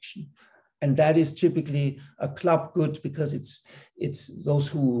protection. And that is typically a club good because it's those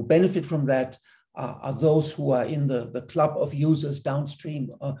who benefit from that are those who are in the club of users downstream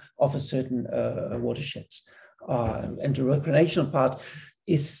of a certain watershed. And the recreational part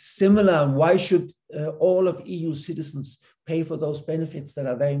is similar. Why should all of EU citizens pay for those benefits that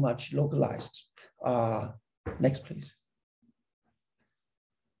are very much localized? Next, please.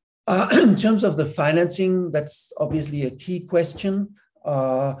 In terms of the financing, that's obviously a key question.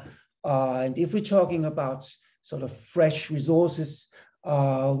 And if we're talking about sort of fresh resources,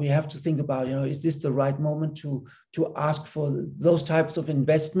 we have to think about, is this the right moment to ask for those types of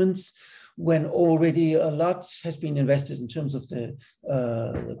investments when already a lot has been invested in terms of the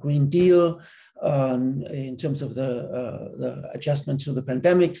Green Deal, in terms of the adjustment to the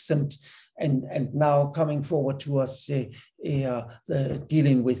pandemics, and now coming forward to us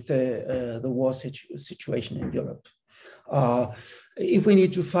dealing with the war situation in Europe. If we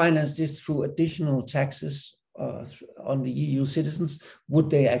need to finance this through additional taxes on the EU citizens, would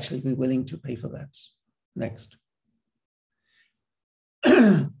they actually be willing to pay for that? Next.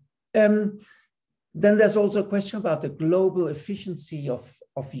 Then there's also a question about the global efficiency of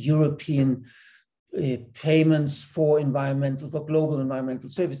European payments for global environmental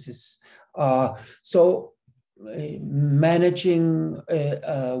services. So managing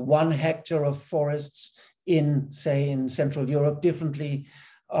 1 hectare of forests in Central Europe differently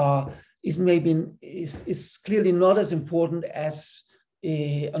is clearly not as important as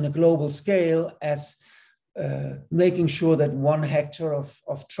on a global scale as making sure that 1 hectare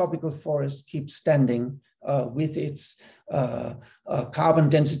of tropical forest keeps standing with its carbon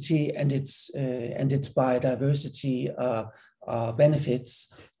density and its biodiversity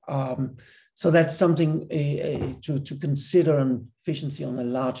benefits. So that's something to consider on efficiency on a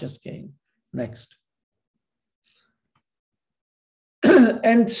larger scale. Next.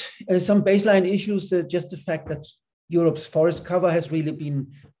 And some baseline issues, just the fact that Europe's forest cover has really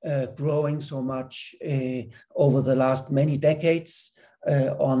been growing so much over the last many decades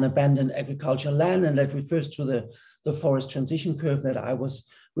on abandoned agricultural land, and that refers to the forest transition curve that I was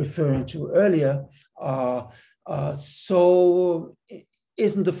referring to earlier. So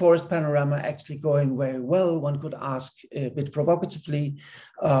isn't the forest panorama actually going very well? One could ask a bit provocatively,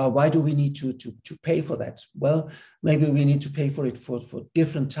 why do we need to pay for that? Well, maybe we need to pay for it for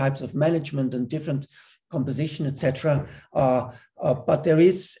different types of management and different composition, etc. But there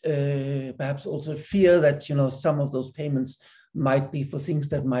is perhaps also fear that some of those payments might be for things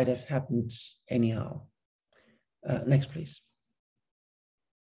that might have happened anyhow. Next, please.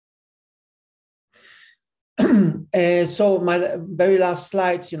 So my very last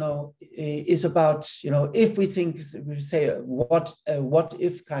slide, is about, if we say what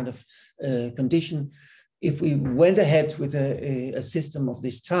if kind of condition, if we went ahead with a system of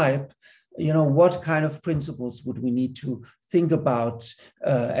this type, what kind of principles would we need to think about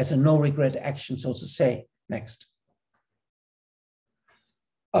as a no regret action, so to say? Next.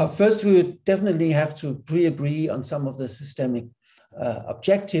 First, we would definitely have to pre-agree on some of the systemic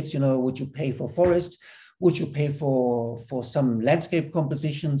objectives. Would you pay for forests? Would you pay for some landscape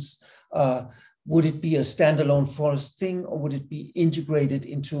compositions? Would it be a standalone forest thing, or would it be integrated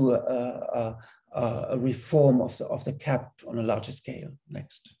into a reform of the CAP on a larger scale?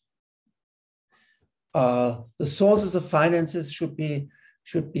 Next. The sources of finances should be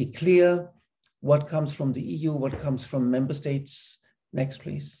clear. What comes from the EU, what comes from member states. Next,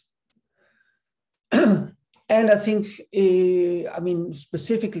 please. And I think, I mean,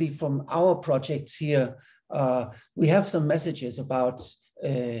 specifically from our projects here, we have some messages about,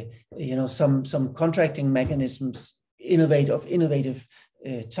 you know, some contracting mechanisms, innovative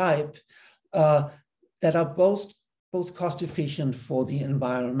type, that are both cost efficient for the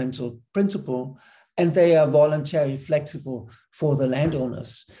environmental principle, and they are voluntary, flexible for the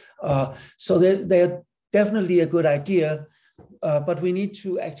landowners. So they're definitely a good idea, but we need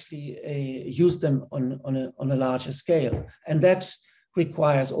to actually use them on a larger scale. And that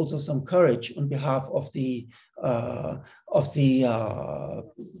requires also some courage on behalf of the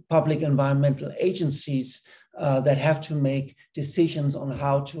public environmental agencies that have to make decisions on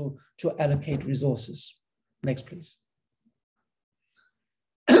how to allocate resources. Next, please.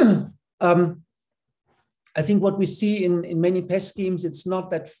 I think what we see in many PES schemes, it's not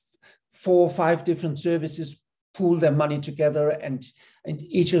that 4 or 5 different services pool their money together and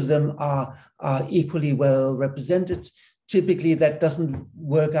each of them are equally well represented. Typically, that doesn't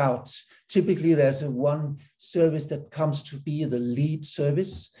work out. Typically, there's one service that comes to be the lead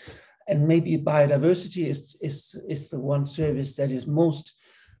service, and maybe biodiversity is the one service that is most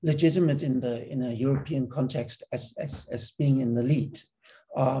legitimate in a European context as being in the lead.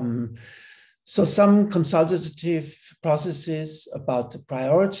 So some consultative processes about the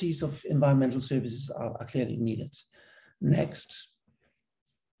priorities of environmental services are clearly needed. Next.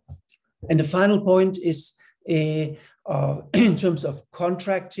 And the final point is in terms of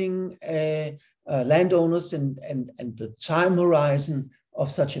contracting landowners and the time horizon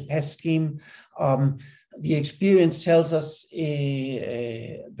of such a PES scheme. The experience tells us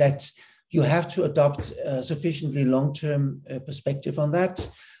that you have to adopt a sufficiently long-term perspective on that.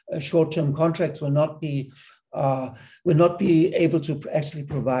 Short-term contracts will not be able to actually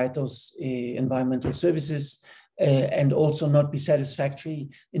provide those environmental services and also not be satisfactory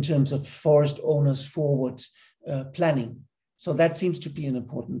in terms of forest owners' forward planning. So that seems to be an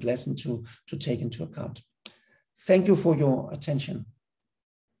important lesson to take into account. Thank you for your attention.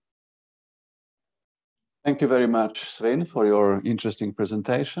 Thank you very much, Sven, for your interesting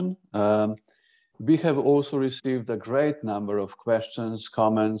presentation. We have also received a great number of questions,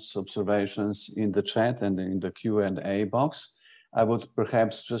 comments, observations in the chat and in the Q&A box. I would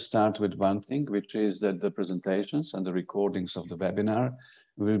perhaps just start with one thing, which is that the presentations and the recordings of the webinar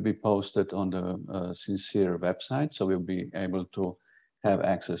will be posted on the Sincere website, so we'll be able to have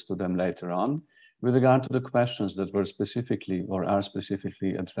access to them later on. With regard to the questions that were specifically or are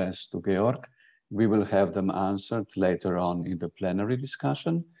specifically addressed to Georg, we will have them answered later on in the plenary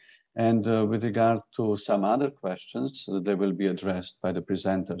discussion. And with regard to some other questions, they will be addressed by the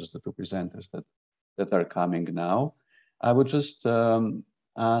presenters, the 2 presenters that are coming now. I would just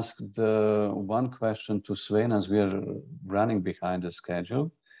ask the one question to Sven as we are running behind the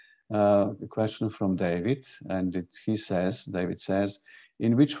schedule. A question from David, and David says,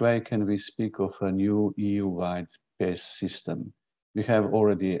 in which way can we speak of a new EU-wide PES system? We have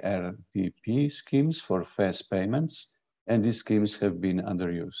already RDP schemes for fast payments, and these schemes have been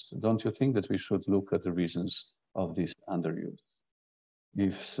underused. Don't you think that we should look at the reasons of this underuse?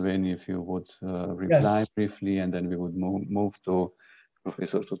 If Sven, if you would reply yes. Briefly, and then we would move to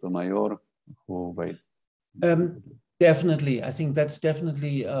Professor Sotomayor, who waits. Definitely, I think that's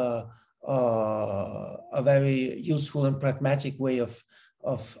definitely a very useful and pragmatic way of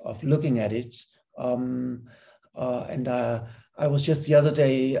looking at it. I was just the other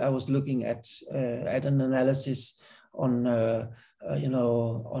day, I was looking at an analysis on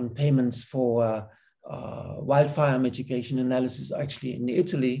on payments for wildfire mitigation analysis, actually in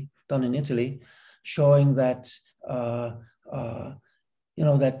Italy, done in Italy, showing that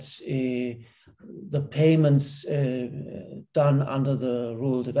the payments done under the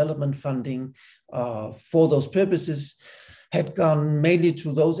rural development funding for those purposes had gone mainly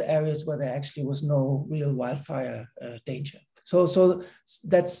to those areas where there actually was no real wildfire danger. So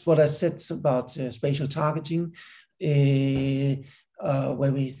that's what I said about spatial targeting, where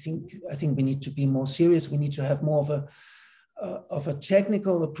I think we need to be more serious. We need to have more of a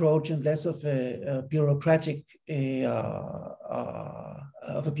technical approach and less of a bureaucratic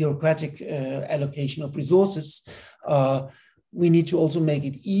allocation of resources. We need to also make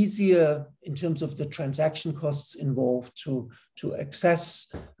it easier in terms of the transaction costs involved to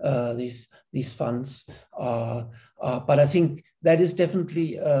access these funds. But I think that is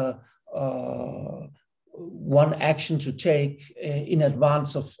definitely one action to take in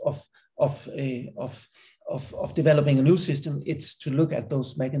advance of of developing a new system. It's to look at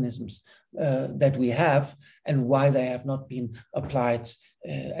those mechanisms that we have and why they have not been applied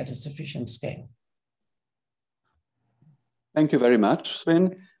at a sufficient scale. Thank you very much,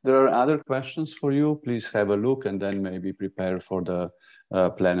 Sven. There are other questions for you. Please have a look and then maybe prepare for the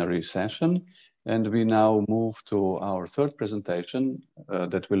plenary session. And we now move to our third presentation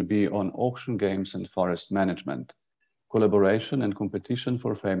that will be on auction games and forest management, collaboration and competition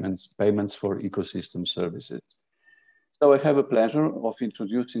for payments for ecosystem services. So I have a pleasure of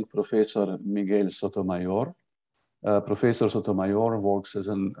introducing Professor Miguel Sotomayor. Professor Sotomayor works as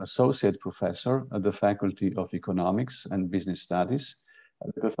an associate professor at the Faculty of Economics and Business Studies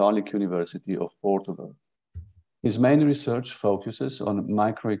at the Catholic University of Portugal. His main research focuses on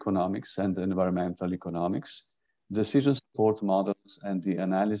microeconomics and environmental economics, decision support models, and the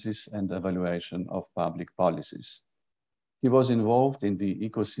analysis and evaluation of public policies. He was involved in the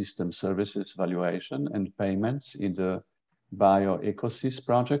ecosystem services valuation and payments in the BioEcoSys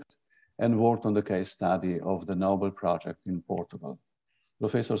project and worked on the case study of the NOBEL project in Portugal.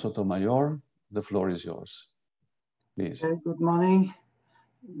 Professor Sotomayor, the floor is yours. Please. Okay, good morning.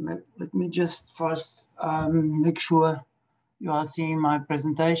 Let me just first make sure you are seeing my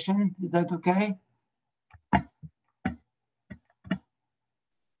presentation. Is that okay?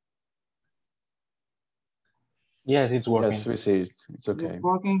 Yes, it's working. Yes, we see it. It's okay. Is it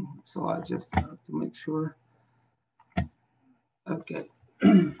working? So I just have to make sure. Okay.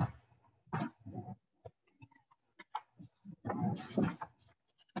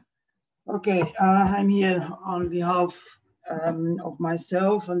 Okay, I'm here on behalf of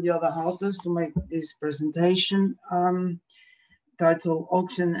myself and the other authors to make this presentation titled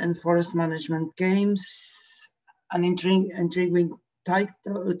Auction and Forest Management Games. An intriguing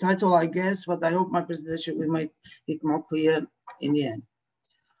title, I guess, but I hope my presentation will make it more clear in the end.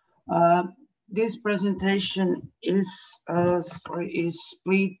 This presentation is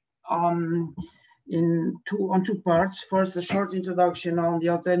split on two parts. First, a short introduction on the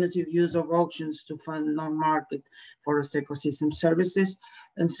alternative use of auctions to fund non-market forest ecosystem services.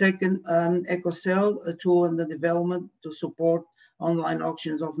 And second, EcoCell, a tool in the development to support online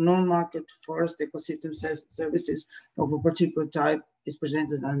auctions of non-market forest ecosystem services of a particular type is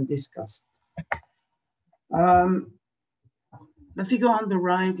presented and discussed. The figure on the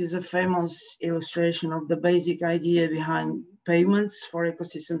right is a famous illustration of the basic idea behind payments for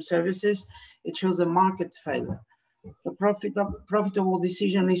ecosystem services. It shows a market failure. The profitable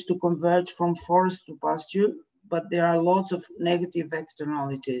decision is to convert from forest to pasture, but there are lots of negative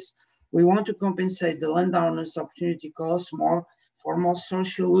externalities. We want to compensate the landowner's opportunity costs for more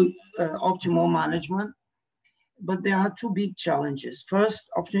socially optimal management, but there are two big challenges. First,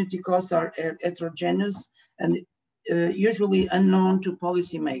 opportunity costs are heterogeneous and usually unknown to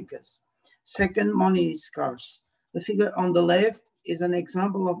policymakers. Second, money is scarce. The figure on the left is an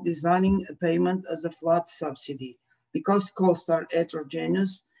example of designing a payment as a flat subsidy. Because costs are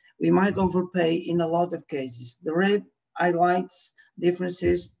heterogeneous, we might overpay in a lot of cases. The red highlights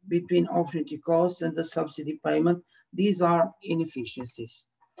differences between opportunity costs and the subsidy payment. These are inefficiencies.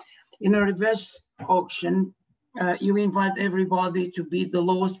 In a reverse auction, you invite everybody to bid the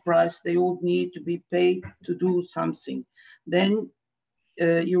lowest price they would need to be paid to do something. Then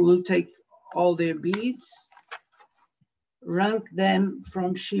you will take all their bids, rank them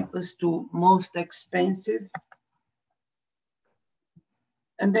from cheapest to most expensive,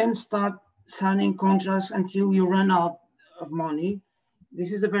 and then start signing contracts until you run out of money.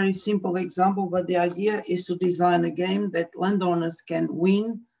 This is a very simple example, but the idea is to design a game that landowners can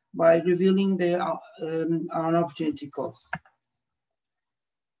win by revealing their opportunity costs.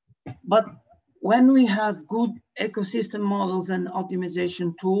 But when we have good ecosystem models and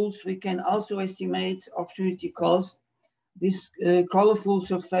optimization tools, we can also estimate opportunity costs. This colorful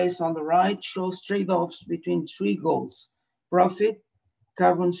surface on the right shows trade-offs between three goals: profit,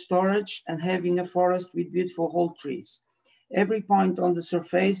 carbon storage, and having a forest with beautiful whole trees. Every point on the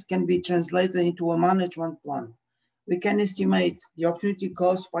surface can be translated into a management plan. We can estimate the opportunity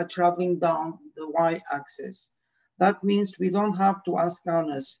cost by traveling down the y-axis. That means we don't have to ask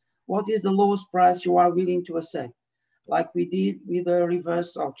owners, what is the lowest price you are willing to accept, like we did with the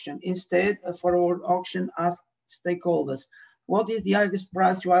reverse auction. Instead, a forward auction asks stakeholders, what is the highest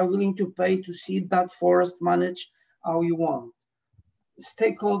price you are willing to pay to see that forest managed how you want?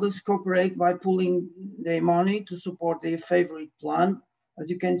 Stakeholders cooperate by pooling their money to support their favorite plan. As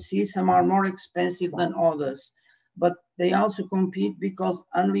you can see, some are more expensive than others, but they also compete because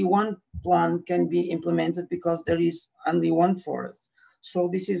only one plan can be implemented because there is only one forest. So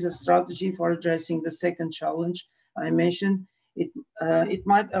this is a strategy for addressing the second challenge I mentioned. It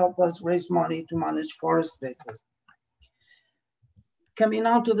might help us raise money to manage forest better. Coming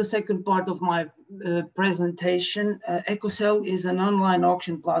now to the second part of my presentation, EcoCell is an online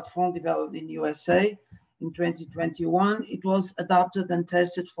auction platform developed in USA in 2021. It was adapted and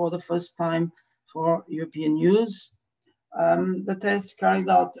tested for the first time for European use. The tests carried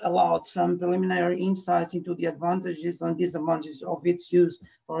out allowed some preliminary insights into the advantages and disadvantages of its use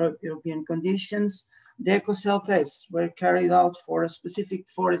for European conditions. The EcoCell tests were carried out for a specific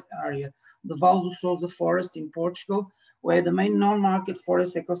forest area, the Val do Sousa forest in Portugal, where the main non-market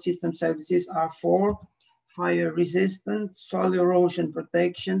forest ecosystem services are for fire resistant, soil erosion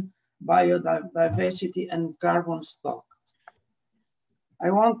protection, biodiversity, and carbon stock.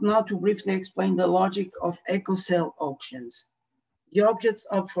 I want now to briefly explain the logic of EcoCell auctions. The objects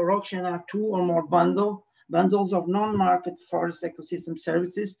up for auction are two or more bundles of non-market forest ecosystem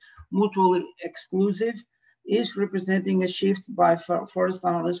services, mutually exclusive, each representing a shift by forest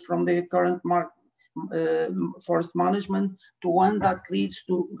owners from their current forest management to one that leads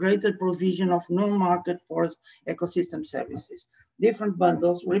to greater provision of non-market forest ecosystem services. Different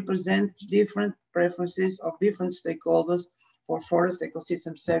bundles represent different preferences of different stakeholders for forest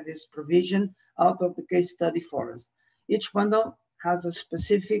ecosystem service provision out of the case study forest. Each bundle has a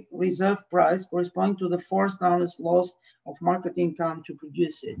specific reserve price corresponding to the forest owner's loss of market income to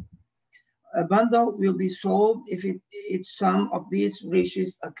produce it. A bundle will be sold if its sum of bids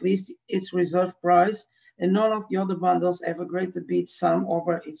reaches at least its reserve price, and none of the other bundles have a greater bid sum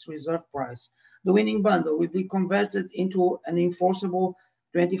over its reserve price. The winning bundle will be converted into an enforceable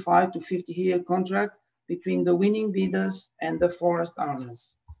 25 to 50-year contract between the winning bidders and the forest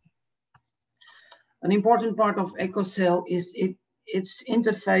owners. An important part of EcoCell is its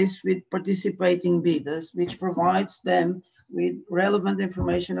interface with participating bidders, which provides them with relevant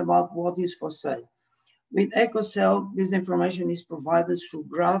information about what is for sale. With EcoCell, this information is provided through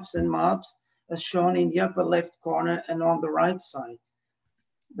graphs and maps as shown in the upper left corner and on the right side.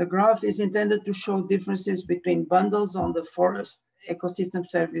 The graph is intended to show differences between bundles on the forest ecosystem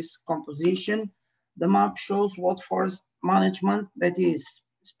service composition. The map shows what forest management, that is,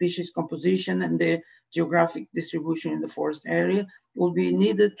 species composition and their geographic distribution in the forest area, will be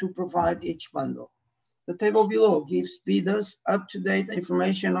needed to provide each bundle. The table below gives bidders up-to-date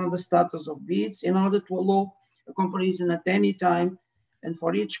information on the status of bids in order to allow a comparison at any time and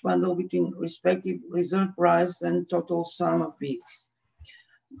for each bundle between respective reserve price and total sum of bids.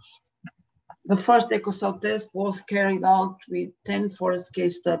 The first EcoCell test was carried out with 10 forest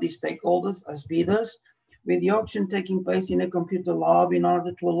case study stakeholders as bidders, with the auction taking place in a computer lab in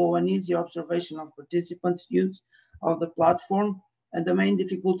order to allow an easy observation of participants' use of the platform and the main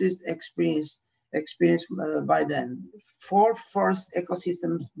difficulties experienced by them. 4 forest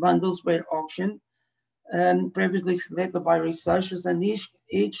ecosystems bundles were auctioned and previously selected by researchers, and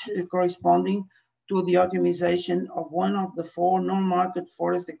each corresponding to the optimization of one of the 4 non-market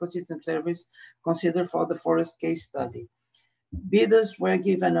forest ecosystem services considered for the forest case study. Bidders were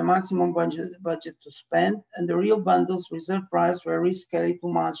given a maximum budget to spend, and the real bundles reserve price were rescaled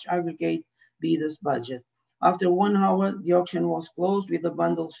to match aggregate bidders' budget. After 1 hour, the auction was closed with the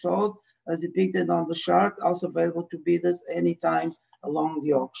bundle sold, as depicted on the chart, also available to bidders anytime along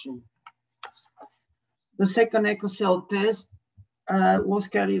the auction. The second EcoCell test was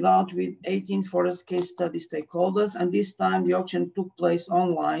carried out with 18 forest case study stakeholders, and this time the auction took place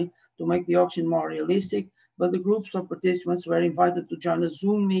online to make the auction more realistic, but the groups of participants were invited to join a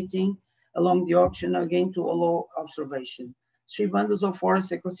Zoom meeting along the auction, again to allow observation. 3 bundles of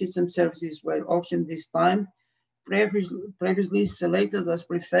forest ecosystem services were auctioned this time, previously selected as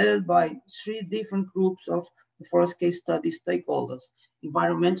preferred by 3 different groups of the forest case study stakeholders: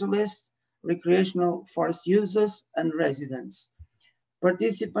 environmentalists, recreational forest users, and residents.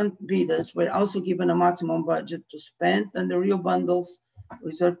 Participant bidders were also given a maximum budget to spend, and the real bundles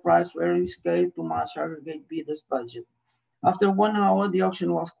reserve price were rescaled to match aggregate bidders' budget. After 1 hour, the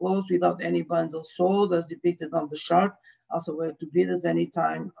auction was closed without any bundles sold, as depicted on the chart, also were to bidders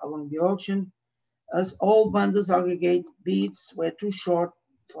anytime along the auction, as all bundles aggregate bids were too short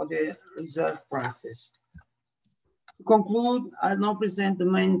for the reserve prices. To conclude, I'll now present the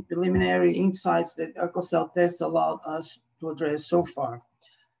main preliminary insights that EcoCell tests allowed us to address so far.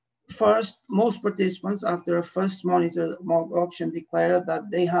 First, most participants, after a first monitor mock auction, declared that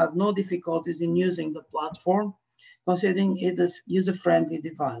they had no difficulties in using the platform, considering it a user-friendly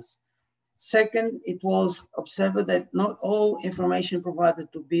device. Second, it was observed that not all information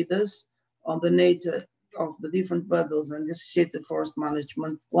provided to bidders on the nature of the different bundles and associated forest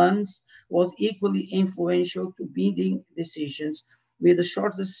management plans was equally influential to bidding decisions, with the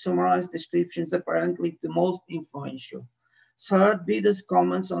shortest summarized descriptions apparently the most influential. Third, bidders'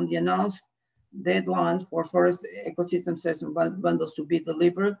 comments on the announced deadline for forest ecosystem assessment bundles to be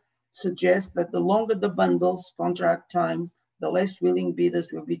delivered suggest that the longer the bundles contract time, the less willing bidders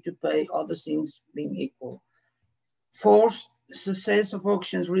will be to pay, other things being equal. Fourth, success of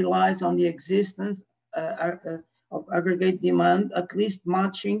auctions relies on the existence of aggregate demand, at least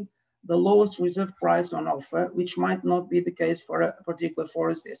matching the lowest reserve price on offer, which might not be the case for a particular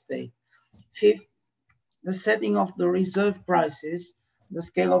forest estate. Fifth, the setting of the reserve prices, the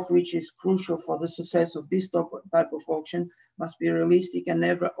scale of which is crucial for the success of this type of auction, must be realistic and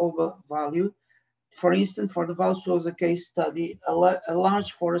never overvalued. For instance, for the Valsuosa case study, a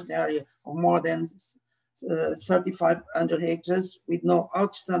large forest area of more than 3,500 hectares with no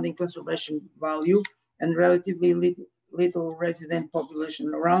outstanding conservation value and relatively little resident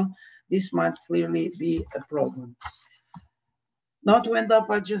population around, this might clearly be a problem. Not to end up,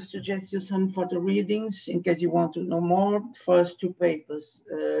 I just suggest you some photo readings in case you want to know more. First, two papers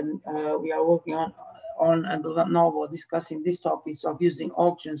we are working on and the NOBEL discussing these topics of using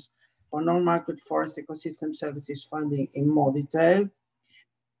auctions for non-market forest ecosystem services funding in more detail.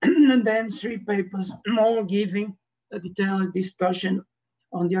 And then three papers more giving a detailed discussion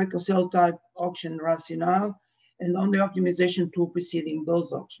on the ecocell type auction rationale and on the optimization tool preceding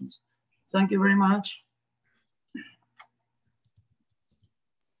those auctions. Thank you very much.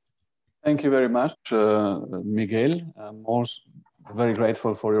 Thank you very much, Miguel. I'm also very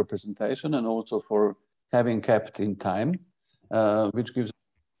grateful for your presentation and also for having kept in time, which gives us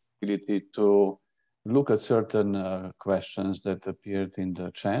the ability to look at certain questions that appeared in the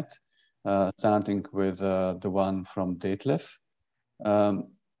chat, starting with the one from Detlef.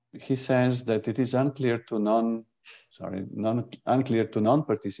 He says that it is unclear to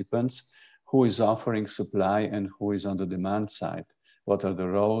non-participants who is offering supply and who is on the demand side. What are the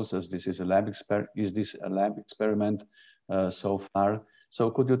roles, as this is a lab experiment so far?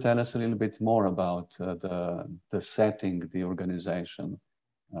 So could you tell us a little bit more about the setting, the organization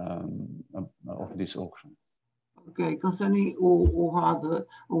of this auction? Okay, concerning who are the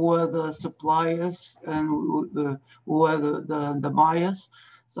suppliers and who are the buyers.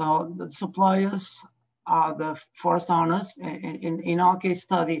 So the suppliers are the forest owners. In our case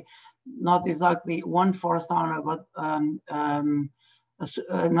study, not exactly one forest owner, but an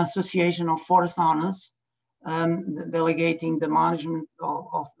association of forest owners delegating the management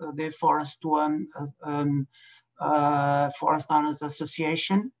of their forest to forest owners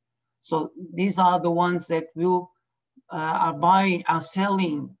association. So these are the ones that will are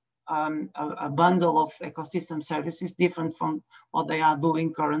selling a bundle of ecosystem services different from what they are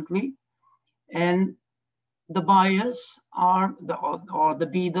doing currently. And the buyers are or the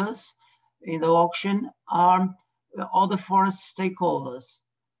bidders in the auction are all the forest stakeholders.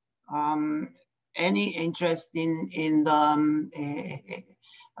 Any interest in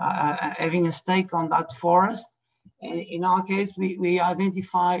having a stake on that forest. In our case, we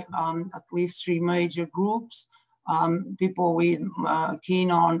identify at least three major groups. People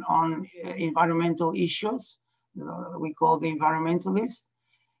keen on environmental issues, we call the environmentalists,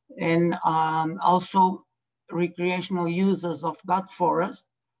 and also recreational users of that forest,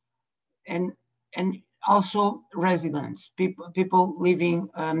 and also residents, people living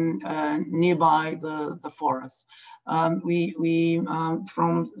nearby the forest. We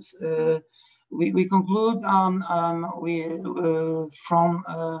conclude from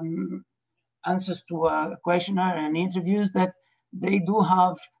answers to a questionnaire and interviews that they do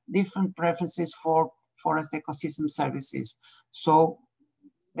have different preferences for forest ecosystem services. So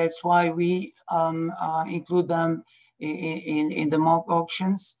that's why we include them in the mock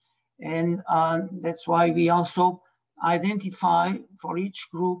auctions. And that's why we also identify for each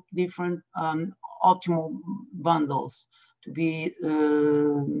group different optimal bundles to be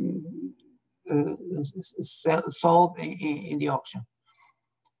sold in the auction.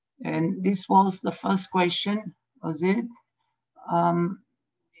 And this was the first question, was it?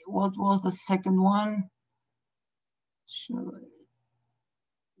 What was the second one?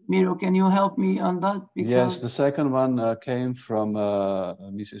 Miro, can you help me on that? Because yes, the second one came from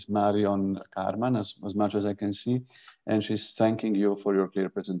Mrs. Marion Carman, as much as I can see, and she's thanking you for your clear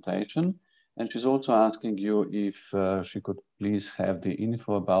presentation. And she's also asking you if she could please have the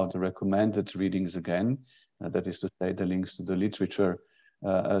info about the recommended readings again, that is to say the links to the literature,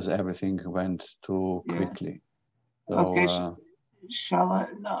 as everything went too quickly. So, okay, shall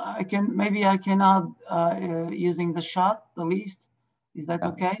I? Maybe I can add using the chat, the list. Is that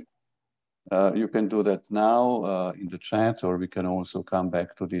okay? You can do that now in the chat, or we can also come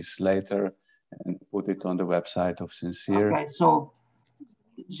back to this later and put it on the website of Sincere. Okay, so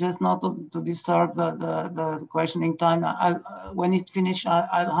just not to disturb the questioning time, when it finishes,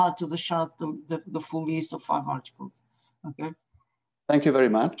 I'll add to the chat the full list of 5 articles. Okay. Thank you very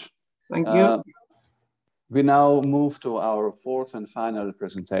much. Thank you. We now move to our 4th and final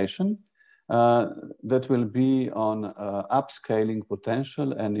presentation that will be on upscaling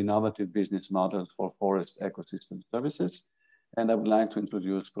potential and innovative business models for forest ecosystem services. And I would like to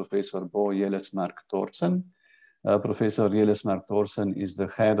introduce Professor Bo Jellesmark Thorsen. Professor Jellesmark Thorsen is the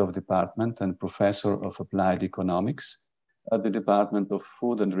head of department and professor of applied economics at the Department of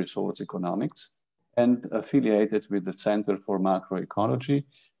Food and Resource Economics and affiliated with the Center for Macroecology,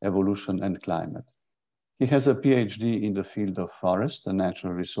 Evolution and Climate. He has a PhD in the field of forest and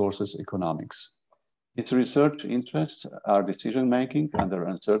natural resources economics. His research interests are decision-making under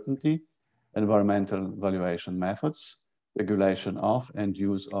uncertainty, environmental valuation methods, regulation of and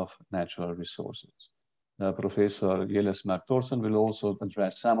use of natural resources. Professor Jellesmark Thorsen will also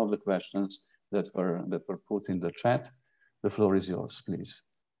address some of the questions that were put in the chat. The floor is yours, please.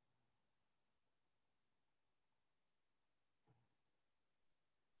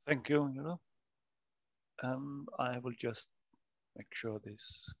 Thank you, Miro. I will just make sure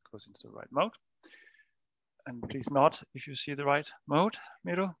this goes into the right mode. And please nod if you see the right mode,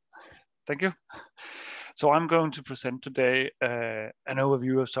 Miro. Thank you. So I'm going to present today an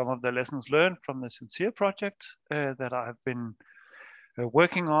overview of some of the lessons learned from the Sincere project that I have been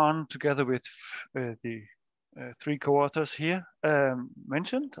working on together with the 3 co-authors here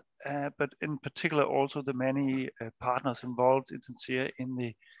mentioned, but in particular also the many partners involved in Sincere in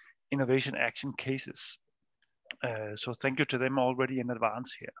the innovation action cases. So thank you to them already in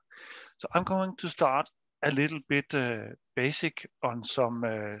advance here. So I'm going to start a little bit basic on some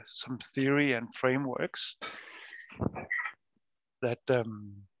theory and frameworks that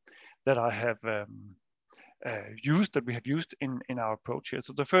I have we have used in our approach here.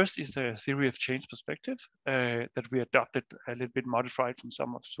 So the first is the theory of change perspective that we adopted a little bit modified from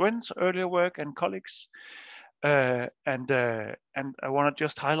some of Sven's earlier work and colleagues, and I want to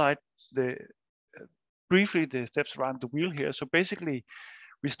just highlight briefly the steps around the wheel here. So basically,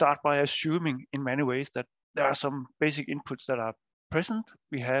 we start by assuming in many ways that there are some basic inputs that are present.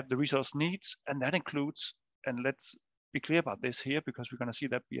 We have the resource needs, and that includes, and let's be clear about this here because we're going to see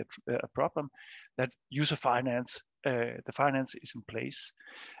that be a problem, that user finance, the finance is in place.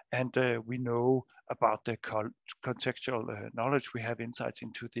 And we know about the contextual knowledge. We have insights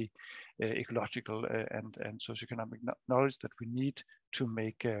into the ecological and socioeconomic knowledge that we need to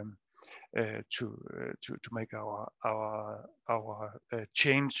make to make our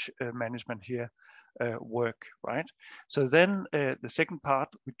change management here work, right? So then the second part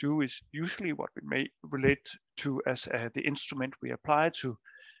we do is usually what we may relate to as the instrument we apply to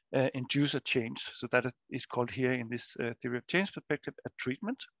induce a change. So that is called here in this theory of change perspective a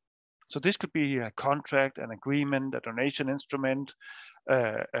treatment. So this could be a contract, an agreement, a donation instrument,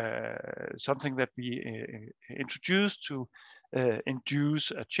 something that we introduce to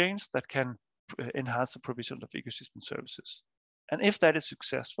induce a change that can enhance the provision of ecosystem services. And if that is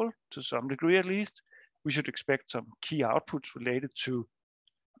successful, to some degree at least, we should expect some key outputs related to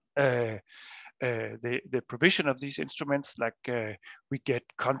the provision of these instruments, like we get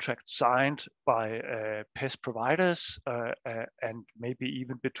contracts signed by pest providers and maybe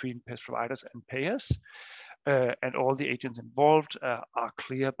even between pest providers and payers. And all the agents involved are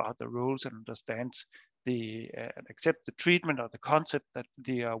clear about the rules and understand and accept the treatment or the concept that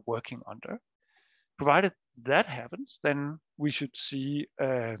they are working under. Provided that happens, then we should see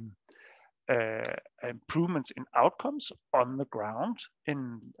improvements in outcomes on the ground,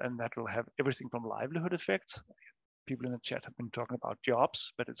 and that will have everything from livelihood effects. People in the chat have been talking about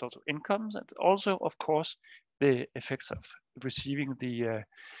jobs, but it's also incomes, and also, of course, the effects of receiving the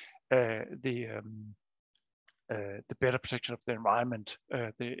better protection of the environment,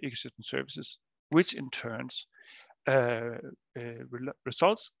 the ecosystem services, which in turns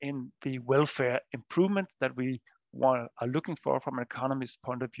results in the welfare improvement that we are looking for from an economist's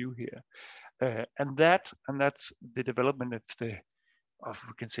point of view here. And that's the development of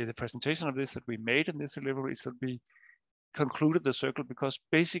we can say the presentation of this that we made in this delivery, is that we concluded the circle because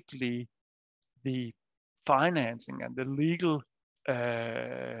basically the financing and the legal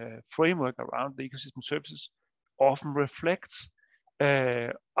framework around the ecosystem services often reflects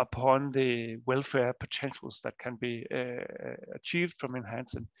upon the welfare potentials that can be achieved from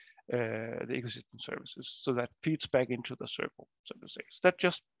enhancing the ecosystem services. So that feeds back into the circle, so to say. So that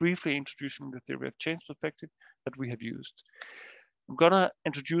just briefly introducing the theory of change perspective that we have used. I'm gonna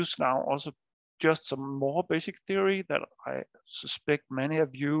introduce now also just some more basic theory that I suspect many of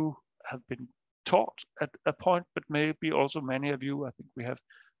you have been taught at a point, but maybe also many of you, I think we have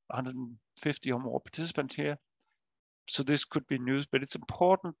 150 or more participants here. So this could be news, but it's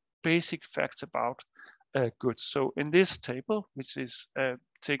important basic facts about goods. So in this table, which is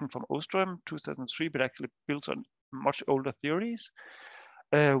taken from Ostrom 2003, but actually built on much older theories,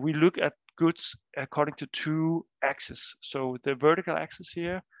 we look at goods according to two axes. So the vertical axis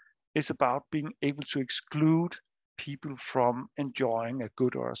here is about being able to exclude people from enjoying a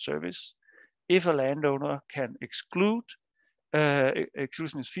good or a service. If a landowner can exclude,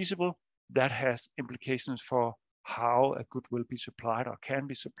 exclusion is feasible, that has implications for how a good will be supplied or can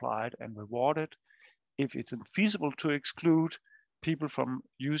be supplied and rewarded. If it's infeasible to exclude people from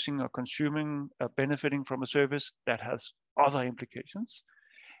using or consuming, benefiting from a service, that has other implications.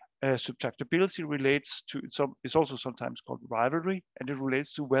 Subtractability relates to, it's also sometimes called rivalry, and it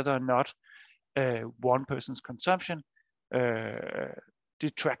relates to whether or not one person's consumption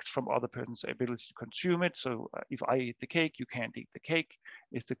detracts from other person's ability to consume it. So if I eat the cake, you can't eat the cake,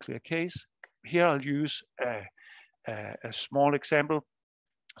 is the clear case. Here I'll use a small example.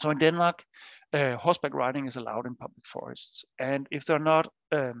 So in Denmark, horseback riding is allowed in public forests. And if there are not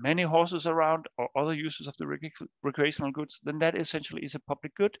many horses around or other uses of the recreational goods, then that essentially is a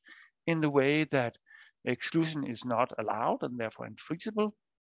public good in the way that exclusion is not allowed and therefore infeasible.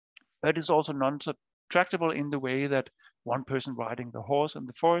 But it's also non-subtractable in the way that one person riding the horse in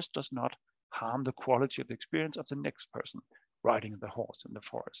the forest does not harm the quality of the experience of the next person riding the horse in the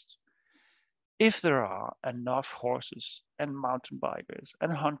forest. If there are enough horses and mountain bikers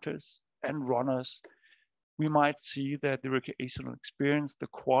and hunters and runners, we might see that the recreational experience, the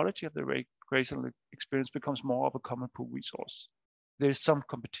quality of the recreational experience becomes more of a common pool resource. There is some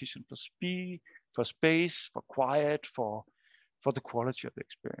competition for speed, for space, for quiet, for the quality of the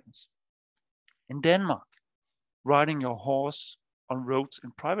experience. In Denmark, riding your horse on roads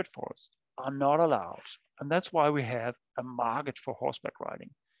in private forests are not allowed. And that's why we have a market for horseback riding,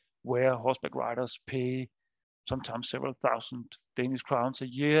 where horseback riders pay sometimes several thousand Danish crowns a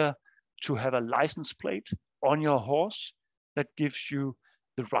year to have a license plate on your horse that gives you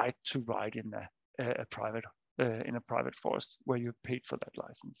the right to ride in a private forest where you paid for that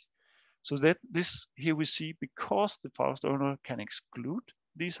license. So that this here we see, because the forest owner can exclude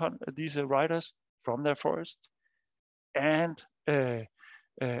these riders from their forest, and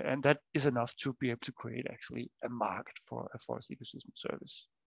that is enough to be able to create actually a market for a forest ecosystem service.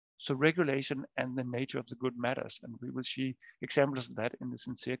 So regulation and the nature of the good matters, and we will see examples of that in the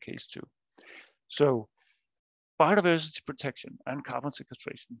Sincere case too. So biodiversity protection and carbon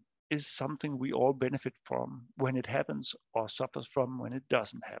sequestration is something we all benefit from when it happens, or suffers from when it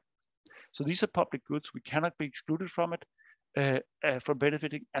doesn't happen. So these are public goods. We cannot be excluded from it, from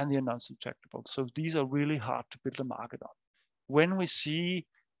benefiting, and they're non-subtractable. So these are really hard to build a market on. When we see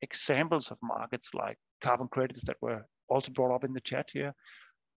examples of markets like carbon credits that were also brought up in the chat here,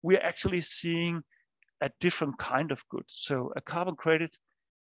 we're actually seeing a different kind of goods. So a carbon credit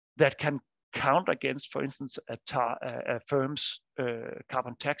that can count against, for instance, a firm's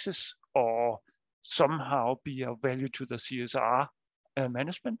carbon taxes, or somehow be of value to the CSR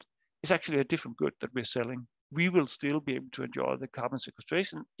management, is actually a different good that we're selling. We will still be able to enjoy the carbon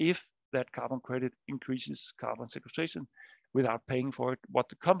sequestration if that carbon credit increases carbon sequestration without paying for it. What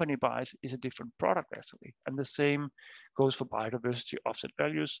the company buys is a different product actually. And the same goes for biodiversity offset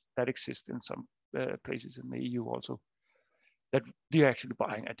values that exist in some places in the EU also, that they're actually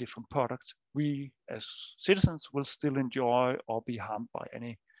buying a different product. We as citizens will still enjoy or be harmed by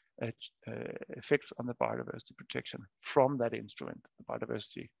any effects on the biodiversity protection from that instrument, the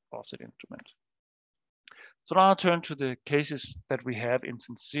biodiversity offset instrument. So now I'll turn to the cases that we have in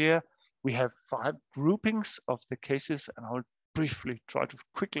Sincere. We have 5 groupings of the cases, and I will briefly try to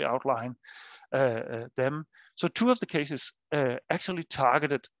quickly outline them. So 2 of the cases actually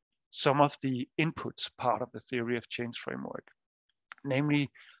targeted some of the inputs part of the theory of change framework, namely,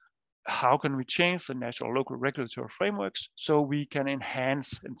 how can we change the national local regulatory frameworks so we can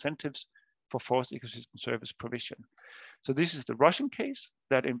enhance incentives for forest ecosystem service provision. So this is the Russian case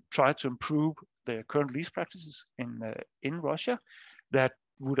that tried to improve the current lease practices in Russia that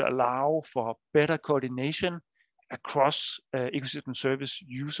would allow for better coordination across ecosystem service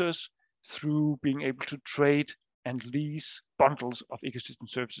users through being able to trade and lease bundles of ecosystem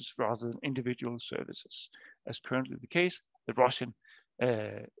services rather than individual services, as currently the case. The Russian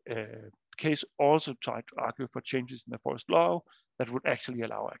case also tried to argue for changes in the forest law that would actually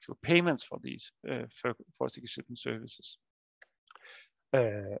allow actual payments for these forest ecosystem services.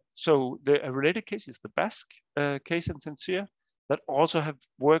 So a related case is the Basque case in Sincere that also have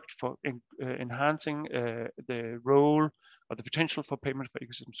worked for enhancing the role or the potential for payment for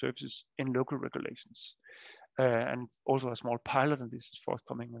ecosystem services in local regulations. and also a small pilot, and this is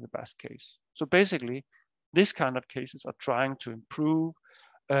forthcoming in the Basque case. So basically, this kind of cases are trying to improve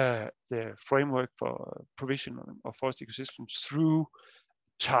the framework for provision of forest ecosystems through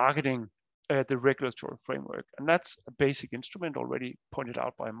targeting the regulatory framework. And that's a basic instrument already pointed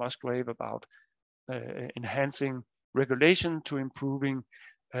out by Musgrave about enhancing regulation to improving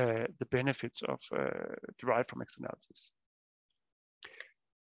the benefits of derived from externalities.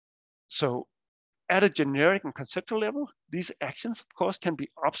 So at a generic and conceptual level, these actions, of course, can be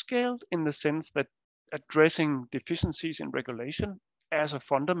upscaled in the sense that addressing deficiencies in regulation as a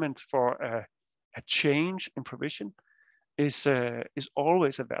fundament for a change in provision is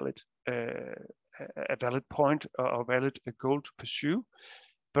always a valid point or a valid goal to pursue.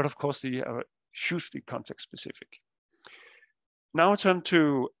 But of course, they are hugely context specific. Now I turn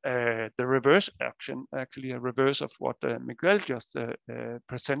to the reverse action, actually a reverse of what Miguel just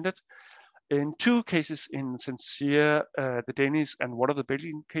presented. In two cases in Sincere, the Danish and one of the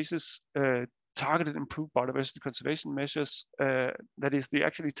Belgian cases targeted improved biodiversity conservation measures. That is, they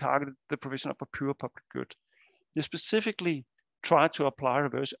actually targeted the provision of a pure public good. They specifically tried to apply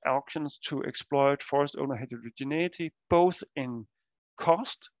reverse actions to exploit forest owner heterogeneity, both in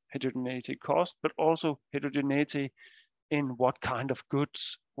cost, heterogeneity cost, but also heterogeneity in what kind of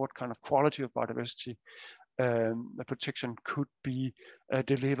goods, what kind of quality of biodiversity the protection could be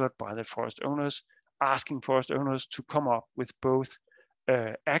delivered by the forest owners, asking forest owners to come up with both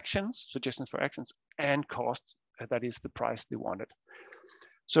actions, suggestions for actions, and cost, that is the price they wanted.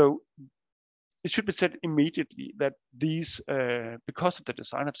 So it should be said immediately that these, because of the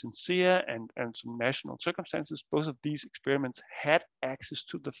design of Sincere and some national circumstances, both of these experiments had access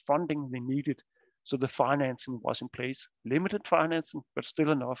to the funding they needed. So the financing was in place, limited financing, but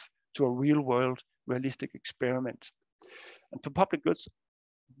still enough to a real world, realistic experiment. And for public goods,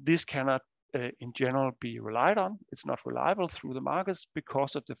 this cannot in general be relied on. It's not reliable through the markets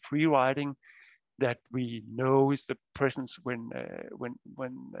because of the free riding that we know is the presence when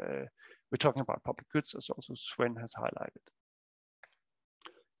we're talking about public goods, as also Sven has highlighted.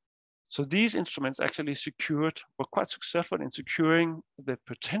 So these instruments actually were quite successful in securing the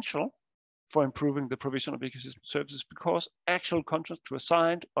potential for improving the provision of ecosystem services because actual contracts were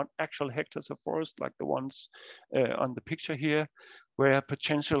signed on actual hectares of forest, like the ones on the picture here, where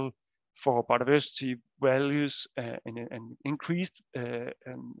potential for biodiversity values and increased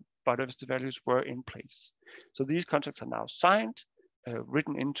biodiversity values were in place. So these contracts are now signed,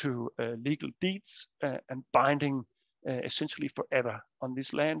 written into legal deeds and binding essentially forever on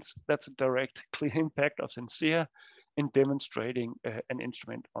these lands. That's a direct, clear impact of Sincere in demonstrating an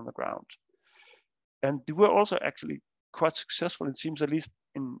instrument on the ground. And they were also actually quite successful, it seems, at least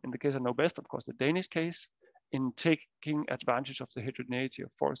in the case of NOBEL, of course, the Danish case, in taking advantage of the heterogeneity of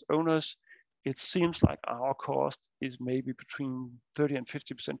forest owners. It seems like our cost is maybe between 30 and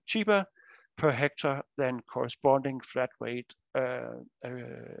 50% cheaper per hectare than corresponding flat rate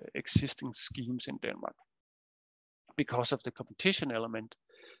existing schemes in Denmark because of the competition element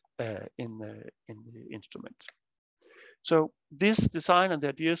in the instrument. So this design and the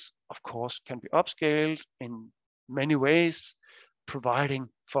ideas, of course, can be upscaled in many ways, providing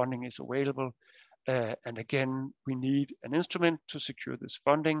funding is available. And again, we need an instrument to secure this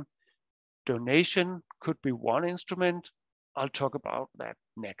funding. Donation could be one instrument. I'll talk about that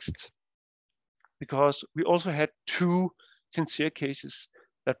next. Because we also had two Sincere cases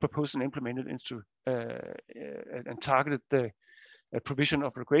that proposed and implemented into and targeted the provision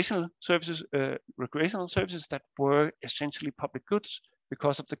of recreational services that were essentially public goods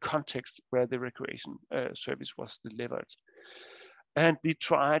because of the context where the recreation service was delivered. And they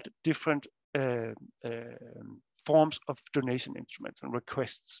tried different forms of donation instruments and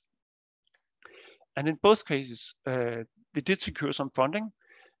requests. And in both cases, they did secure some funding,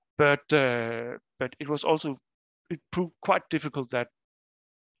 but it was also, it proved quite difficult that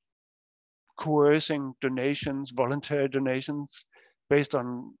coercing donations, voluntary donations, based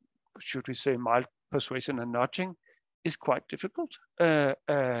on, should we say, mild persuasion and nudging, is quite difficult.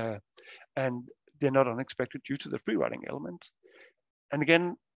 And they're not unexpected due to the free riding element. And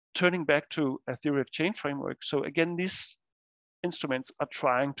again, turning back to a theory of change framework. So again, these instruments are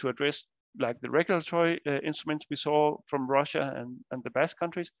trying to address, like the regulatory instruments we saw from Russia and the Basque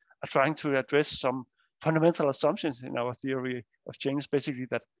countries, are trying to address some fundamental assumptions in our theory of change, basically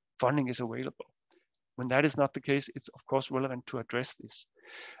that funding is available. When that is not the case, it's of course relevant to address this.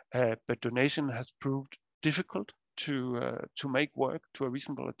 But donation has proved difficult to make work to a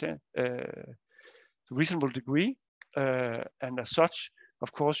reasonable degree. And as such,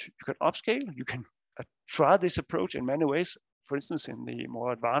 of course, you can upscale. You can try this approach in many ways. For instance, in the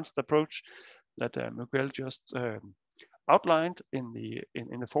more advanced approach, that Miguel just outlined in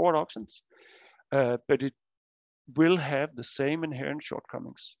the forward auctions, but it will have the same inherent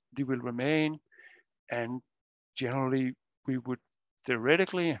shortcomings. They will remain, and generally we would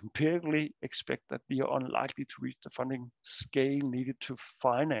theoretically, empirically expect that we are unlikely to reach the funding scale needed to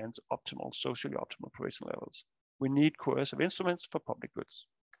finance optimal, socially optimal provision levels. We need coercive instruments for public goods.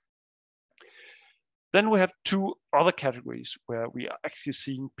 Then we have two other categories where we are actually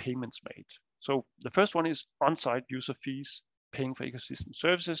seeing payments made. So the first one is on-site user fees, paying for ecosystem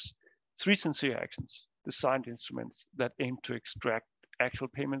services, three sincere actions, designed instruments that aim to extract actual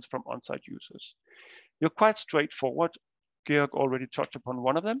payments from on-site users. You're quite straightforward. Georg already touched upon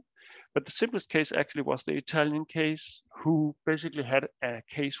one of them, but the simplest case actually was the Italian case, who basically had a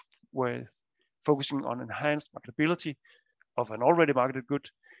case with focusing on enhanced marketability of an already marketed good,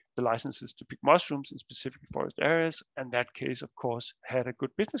 the licenses to pick mushrooms in specific forest areas, and that case, of course, had a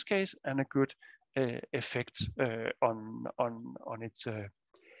good business case and a good effect on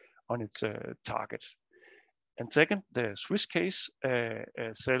its target. And second, the Swiss case,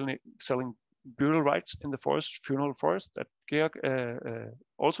 selling burial rights in the forest, funeral forest, that Georg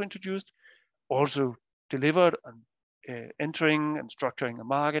also introduced, also delivered on entering and structuring a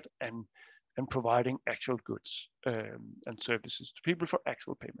market and providing actual goods and services to people for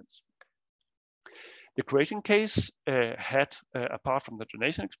actual payments. The Croatian case had, apart from the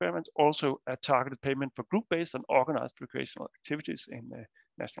donation experiments, also a targeted payment for group-based and organized recreational activities in the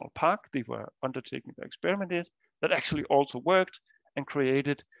national park they were undertaking the experiment in, that actually also worked and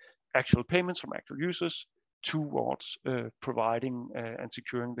created actual payments from actual users towards providing and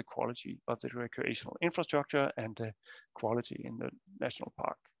securing the quality of the recreational infrastructure and the quality in the national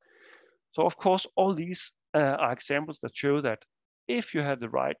park. So of course, all these are examples that show that if you have the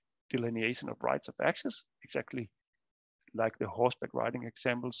right delineation of rights of access, exactly like the horseback riding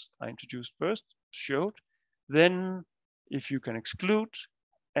examples I introduced first showed, then if you can exclude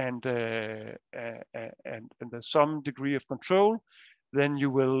and there's some degree of control, then you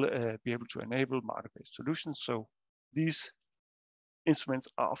will be able to enable market-based solutions. So these instruments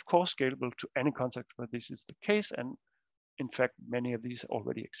are of course scalable to any context where this is the case, and in fact, many of these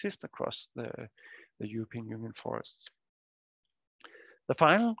already exist across the European Union forests. The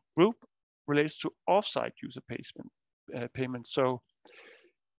final group relates to off-site user payments. So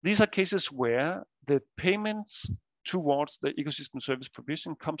these are cases where the payments towards the ecosystem service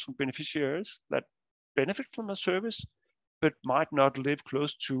provision comes from beneficiaries that benefit from the service, but might not live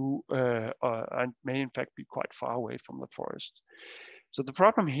close to and may in fact be quite far away from the forest. So the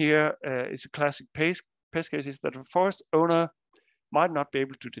problem here is a classic pest case is that a forest owner might not be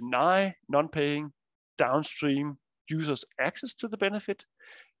able to deny non-paying downstream users access to the benefit,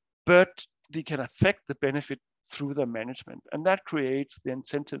 but they can affect the benefit through their management. And that creates the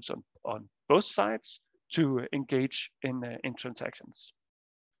incentives on both sides to engage in transactions.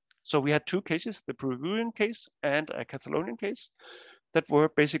 So we had two cases, the Peruvian case and a Catalonian case, that were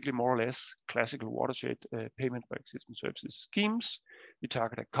basically more or less classical watershed payment for existing services schemes. We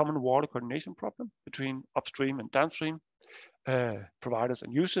target a common water coordination problem between upstream and downstream providers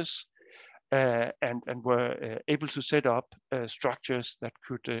and users, and were able to set up structures that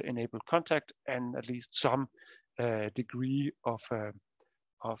could enable contact and at least some degree of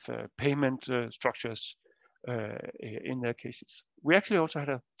payment structures in their cases. We actually also had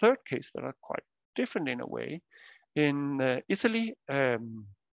a third case that are quite different in a way. In Italy,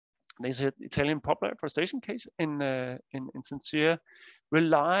 there's an Italian popular forestation case in Sincere,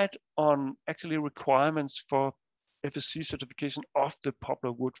 relied on actually requirements for FSC certification of the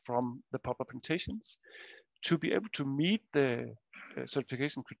poplar wood from the poplar plantations. To be able to meet the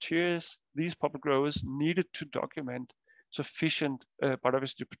certification criteria, these poplar growers needed to document sufficient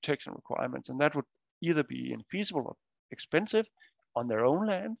biodiversity protection requirements, and that would either be infeasible or expensive on their own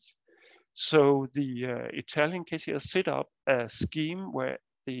lands. So the Italian case here set up a scheme where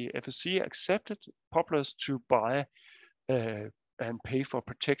the FSC accepted poplars to buy and pay for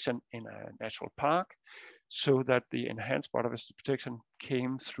protection in a national park, so that the enhanced biodiversity protection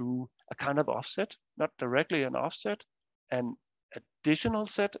came through a kind of offset, not directly an offset, an additional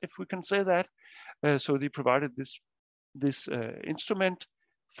set, if we can say that. So they provided this instrument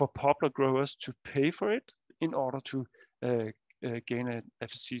for poplar growers to pay for it in order to gain an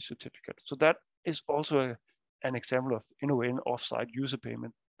FSC certificate. So that is also an example of, in a way, an off-site user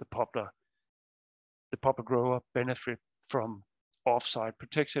payment. The poplar grower benefit from off-site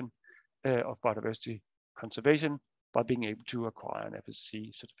protection of biodiversity conservation by being able to acquire an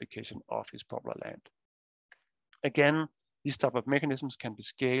FSC certification of his poplar land. Again, these type of mechanisms can be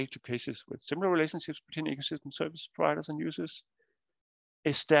scaled to cases with similar relationships between ecosystem service providers and users.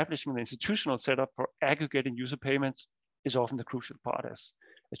 establishing the institutional setup for aggregating user payments is often the crucial part, as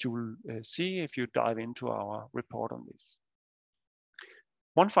you will see if you dive into our report on this.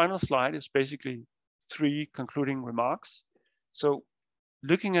 One final slide is basically 3 concluding remarks. So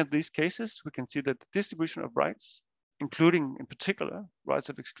looking at these cases, we can see that the distribution of rights, including in particular rights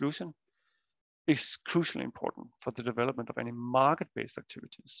of exclusion, is crucially important for the development of any market-based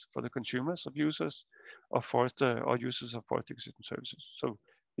activities for the consumers of users of forest or users of forest ecosystem services. So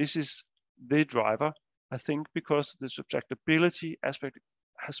this is the driver, I think, because the subjectability aspect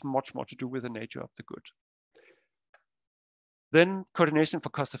has much more to do with the nature of the good. Then coordination for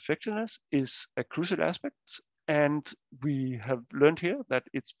cost effectiveness is a crucial aspect, and we have learned here that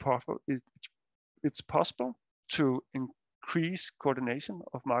it's possible to increase coordination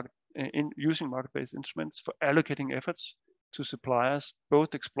of using market-based instruments for allocating efforts to suppliers,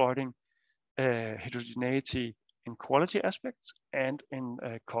 both exploiting heterogeneity in quality aspects and in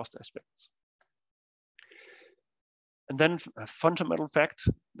cost aspects. And then a fundamental fact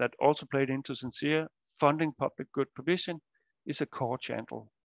that also played into Sincere, funding public good provision is a core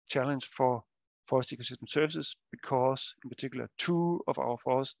challenge for forest ecosystem services, because in particular 2 of our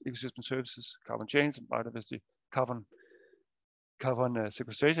forest ecosystem services, carbon chains and biodiversity, carbon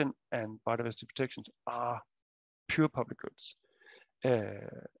sequestration and biodiversity protections, are pure public goods,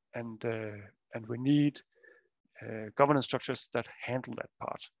 and we need governance structures that handle that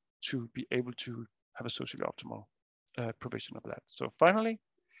part to be able to have a socially optimal provision of that. So finally,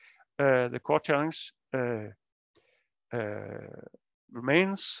 the core challenge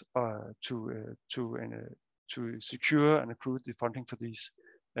remains to secure and accrue the funding for these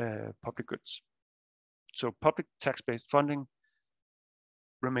public goods. So public tax-based funding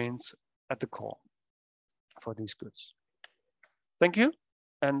remains at the core for these goods. Thank you.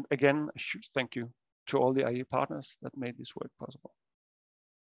 And again, a huge thank you to all the IE partners that made this work possible.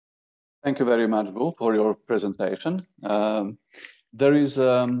 Thank you very much, Bo, for your presentation.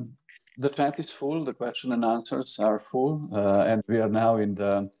 The chat is full, the question and answers are full, and we are now in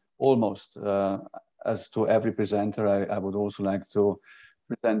the almost, as to every presenter, I would also like to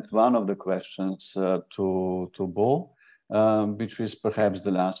present one of the questions to Bo, which is perhaps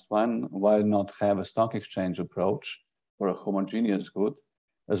the last one. Why not have a stock exchange approach for a homogeneous good,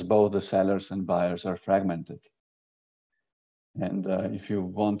 as both the sellers and buyers are fragmented? And if you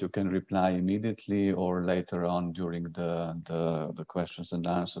want, you can reply immediately or later on during the questions and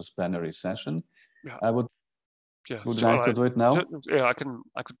answers plenary session. Yeah. I would like to do it now. Yeah, I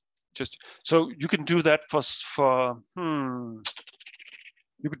could just, so you can do that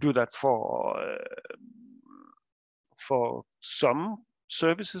you could do that for some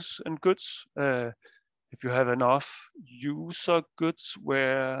services and goods. If you have enough user goods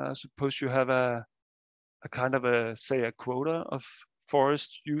where suppose you have a kind of a quota of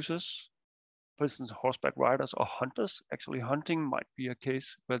forest users, for instance, horseback riders or hunters. Actually, hunting might be a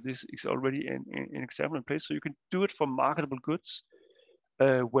case where this is already an example in place. So you can do it for marketable goods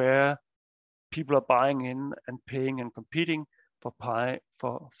where people are buying in and paying and competing for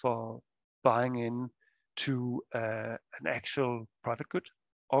buying in to an actual private good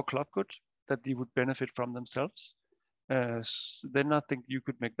or club good that they would benefit from themselves. Then I think you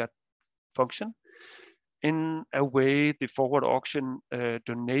could make that function. In a way, the forward auction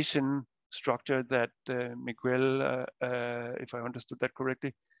donation structure that Miguel, if I understood that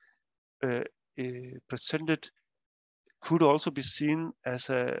correctly, presented could also be seen as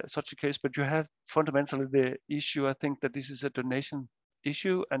such a case, but you have fundamentally the issue, I think, that this is a donation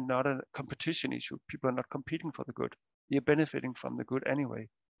issue and not a competition issue. People are not competing for the good. They're benefiting from the good anyway,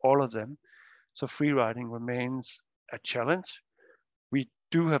 all of them. So free riding remains a challenge. We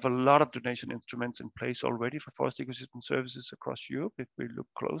do have a lot of donation instruments in place already for forest ecosystem services across Europe, if we look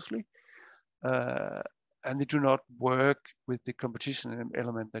closely. And they do not work with the competition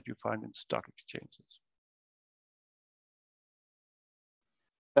element that you find in stock exchanges.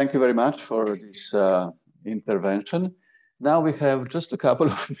 Thank you very much for this intervention. Now we have just a couple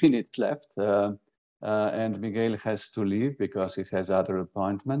of minutes left, and Miguel has to leave because he has other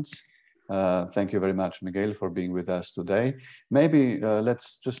appointments. Thank you very much, Miguel, for being with us today. Maybe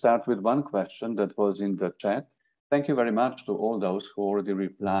let's just start with one question that was in the chat. Thank you very much to all those who already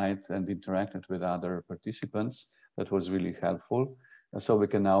replied and interacted with other participants. That was really helpful. So we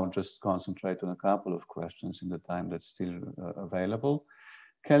can now just concentrate on a couple of questions in the time that's still available.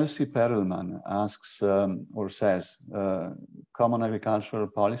 Kelsey Perelman asks or says, common agricultural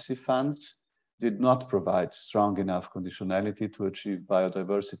policy funds did not provide strong enough conditionality to achieve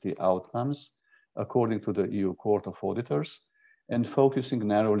biodiversity outcomes, according to the EU Court of Auditors, and focusing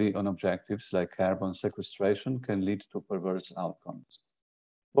narrowly on objectives like carbon sequestration can lead to perverse outcomes.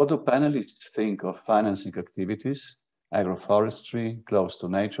 What do panelists think of financing activities, agroforestry, close to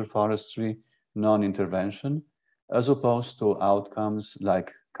nature forestry, non-intervention, as opposed to outcomes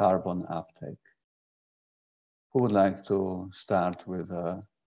like carbon uptake? Who would like to start with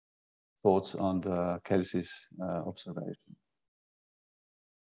thoughts on Kelsey's observation?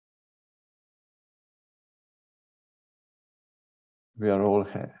 We are all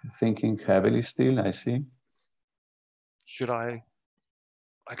thinking heavily still, I see. Should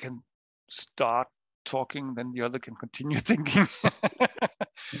I can start talking, then the other can continue thinking. So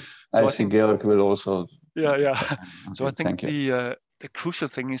I think Georg will also. Yeah. Okay, so I think the crucial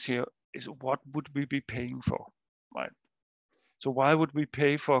thing is here is what would we be paying for, right? So why would we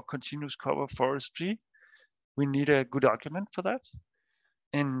pay for continuous cover forestry? We need a good argument for that.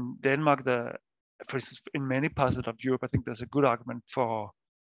 In Denmark, for instance, in many parts of Europe, I think there's a good argument for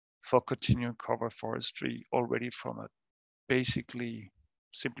continuous cover forestry already from a basically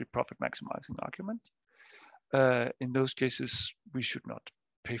simply profit maximizing argument. In those cases, we should not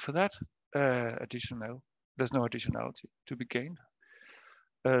pay for that there's no additionality to be gained.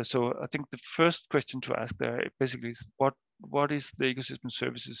 So I think the first question to ask there basically is what is the ecosystem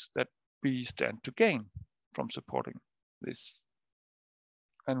services that we stand to gain from supporting this,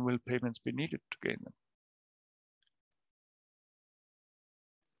 and will payments be needed to gain them?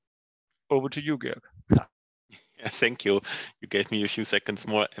 Over to you, Georg. Yeah, thank you. You gave me a few seconds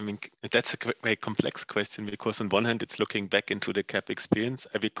more. I mean, that's a very complex question, because on one hand, it's looking back into the CAP experience.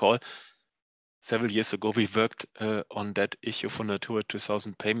 I recall several years ago, we worked on that issue for Natura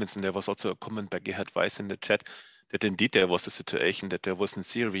 2000 payments, and there was also a comment by Gerhard Weiss in the chat that indeed there was a situation that there was in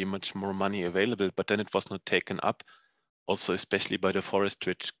theory much more money available, but then it was not taken up, also especially by the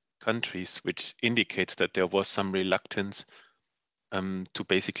forest-rich countries, which indicates that there was some reluctance to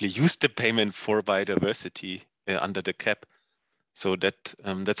basically use the payment for biodiversity under the CAP. So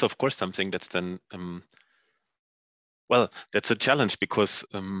that's of course something that's then, well, that's a challenge, because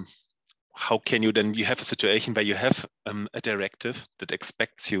how can you then, you have a situation where you have a directive that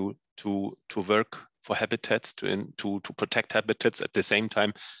expects you to work for habitats, to protect habitats. At the same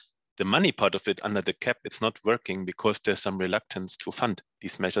time, the money part of it under the CAP, it's not working because there's some reluctance to fund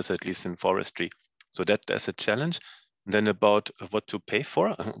these measures, at least in forestry. So there's a challenge. And then about what to pay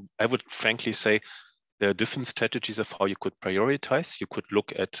for, I would frankly say there are different strategies of how you could prioritize. You could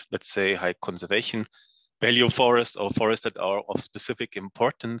look at, let's say, high conservation value forests or forests that are of specific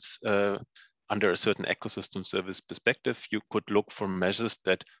importance under a certain ecosystem service perspective. You could look for measures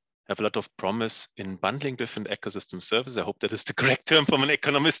that have a lot of promise in bundling different ecosystem services. I hope that is the correct term from an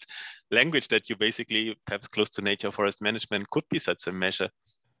economist language, that you basically, perhaps close to nature forest management could be such a measure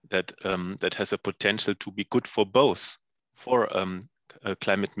that that has a potential to be good for both, for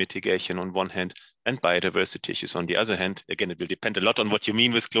climate mitigation on one hand and biodiversity issues on the other hand. Again, it will depend a lot on what you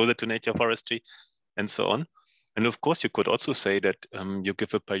mean with closer to nature forestry and so on. And of course, you could also say that you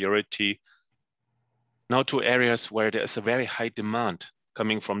give a priority now to areas where there is a very high demand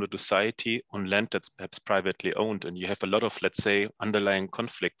coming from the society on land that's perhaps privately owned. And you have a lot of, let's say, underlying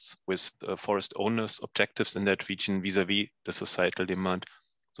conflicts with forest owners' objectives in that region vis-a-vis the societal demand.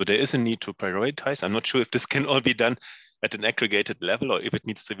 So there is a need to prioritize. I'm not sure if this can all be done at an aggregated level or if it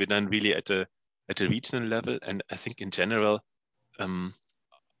needs to be done really at a regional level. And I think in general,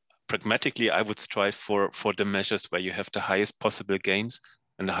 pragmatically, I would strive for the measures where you have the highest possible gains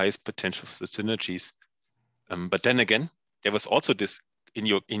and the highest potential for the synergies. But then again, there was also this in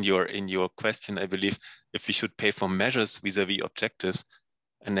your question, I believe, if we should pay for measures vis-a-vis objectives.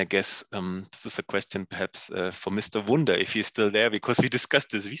 And I guess this is a question perhaps for Mr. Wunder, if he's still there, because we discussed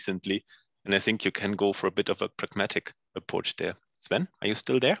this recently. And I think you can go for a bit of a pragmatic approach there. Sven, are you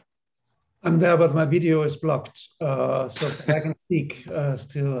still there? I'm there, but my video is blocked, so I can speak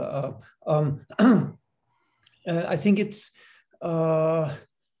still. I think it's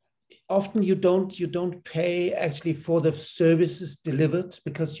often you don't pay actually for the services delivered,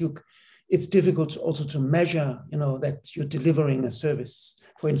 because it's difficult also to measure, that you're delivering a service.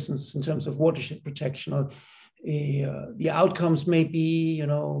 For instance, in terms of watershed protection, or the outcomes may be,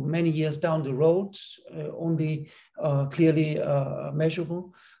 many years down the road, only clearly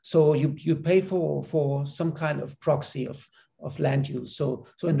measurable. So you pay for some kind of proxy of land use. So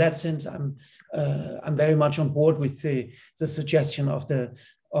in that sense, I'm very much on board with the suggestion of the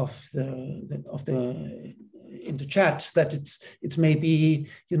in the chat that it's maybe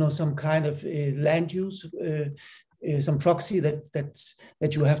some kind of land use. Some proxy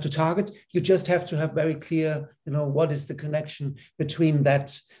that you have to target. You just have to have very clear, what is the connection between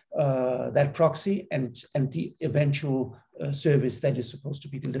that proxy and the eventual service that is supposed to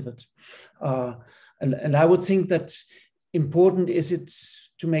be delivered. And I would think that important is it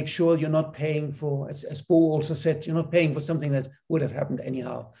to make sure you're not paying for, as Bo also said, you're not paying for something that would have happened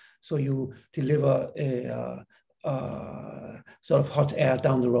anyhow. So you deliver sort of hot air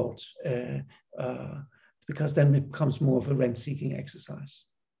down the road, because then it becomes more of a rent-seeking exercise.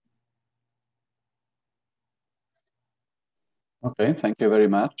 Okay, thank you very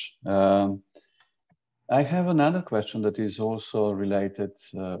much. I have another question that is also related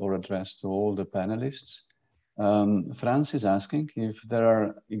or addressed to all the panelists. Franz is asking if there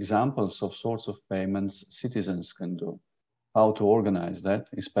are examples of sorts of payments citizens can do, how to organize that,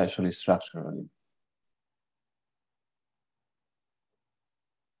 especially structurally.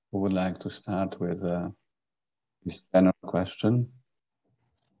 Who would like to start with this general question?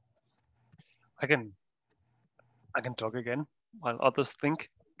 I can talk again while others think.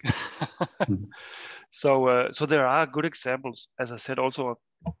 So there are good examples, as I said, also of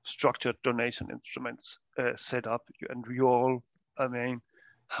structured donation instruments set up, and we all, I mean,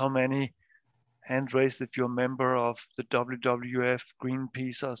 how many hand raised if you're a member of the WWF,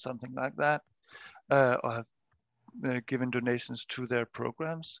 Greenpeace, or something like that, or have given donations to their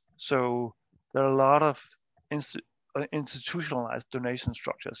programs. So there are a lot of institutionalized donation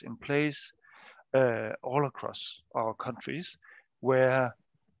structures in place all across our countries, where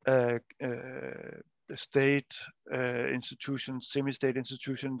the state institutions, semi-state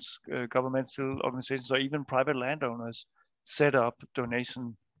institutions, governmental organizations, or even private landowners set up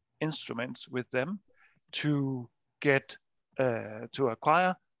donation instruments with them to get to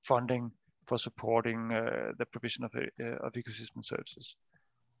acquire funding for supporting the provision of ecosystem services.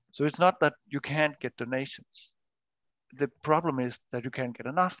 So it's not that you can't get donations. The problem is that you can't get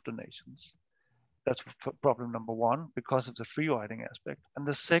enough donations. That's problem number one, because of the free riding aspect. And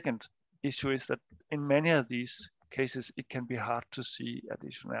the second issue is that in many of these cases, it can be hard to see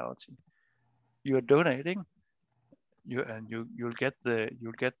additionality. You are donating, you'll get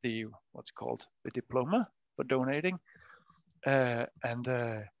the what's called the diploma for donating, and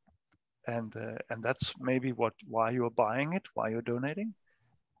that's maybe why you're buying it, why you're donating.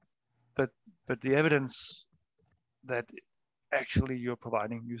 But the evidence that actually you're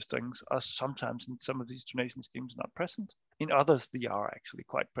providing these things are sometimes in some of these donation schemes not present. In others, they are actually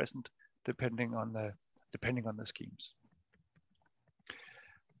quite present, depending on the schemes.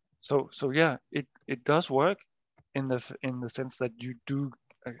 So yeah, it does work in the sense that you do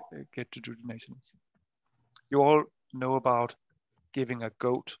get to do donations. You all know about giving a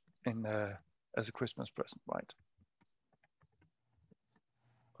goat as a Christmas present, right?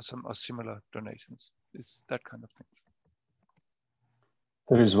 Or similar donations. It's that kind of things.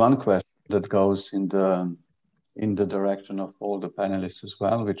 There is one question that goes in the direction of all the panelists as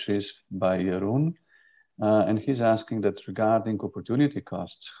well, which is by Jeroen. And he's asking that regarding opportunity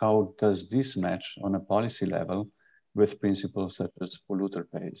costs, how does this match on a policy level with principles such as polluter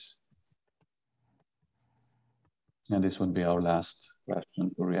pays? And this would be our last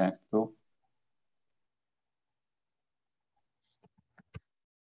question to react to.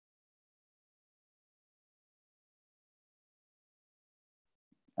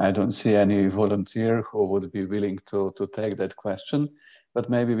 I don't see any volunteer who would be willing to take that question, but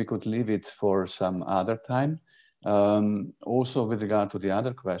maybe we could leave it for some other time. Also, with regard to the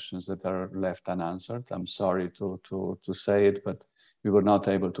other questions that are left unanswered, I'm sorry to say it, but we were not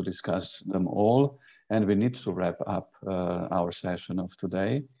able to discuss them all, and we need to wrap up our session of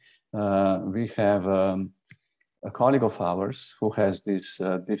today. We have a colleague of ours who has this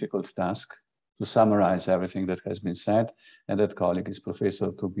difficult task to summarize everything that has been said, and that colleague is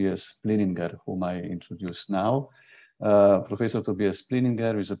Professor Tobias Plininger, whom I introduce now. Professor Tobias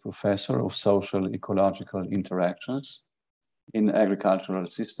Plininger is a professor of social ecological interactions in agricultural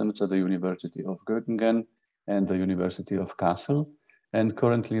systems at the University of Göttingen and the University of Kassel, and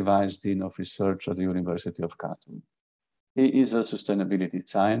currently Vice Dean of Research at the University of Kassel. He is a sustainability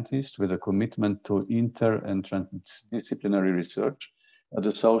scientist with a commitment to inter- and transdisciplinary research at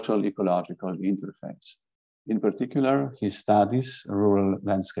the social ecological interface. In particular, he studies rural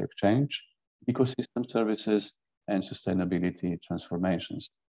landscape change, ecosystem services, and sustainability transformations.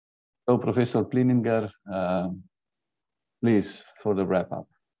 So, Professor Plininger, please, for the wrap-up.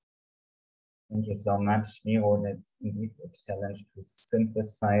 Thank you so much, Miro. That's indeed a challenge to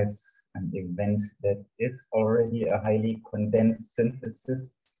synthesize an event that is already a highly condensed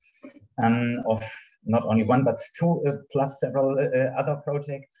synthesis of not only one, but two plus several other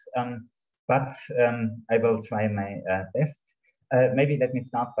projects. But I will try my best. Maybe let me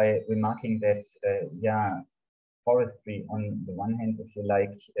start by remarking that, yeah, forestry, on the one hand, if you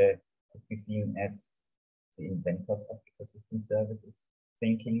like, could be seen as the inventors of ecosystem services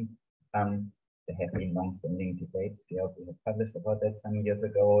thinking. There have been long-standing debates. We have published about that some years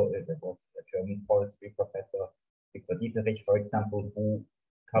ago. There was a German forestry professor, Victor Dieterich, for example, who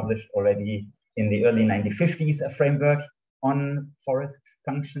published already in the early 1950s a framework on forest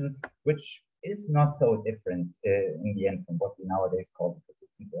functions, which is not so different in the end from what we nowadays call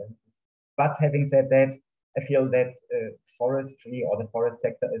ecosystem services. But having said that, I feel that forestry or the forest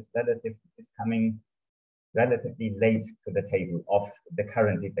sector is coming relatively late to the table of the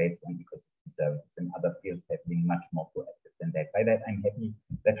current debates on ecosystem services, and other fields have been much more proactive than that. By that, I'm happy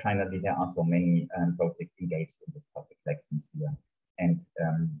that finally there are so many projects engaged in this topic, like Sincere and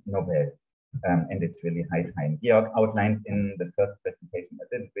NOBEL. And it's really high time. Georg outlined in the first presentation a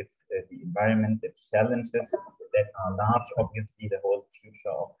little bit the environment, the challenges that are large. Obviously, the whole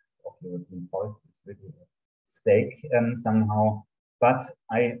future of European forests is really at stake somehow. But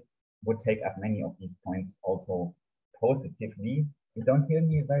I would take up many of these points also positively. You don't hear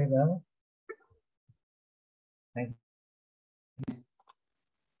me very well?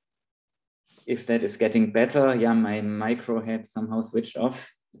 If that is getting better, yeah, my micro had somehow switched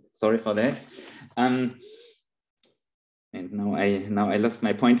off. Sorry for that. And now I lost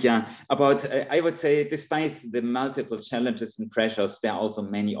my point. Yeah, about I would say, despite the multiple challenges and pressures, there are also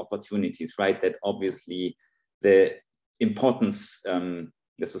many opportunities, right? That obviously the importance,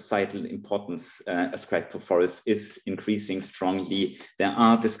 the societal importance ascribed to forests is increasing strongly. There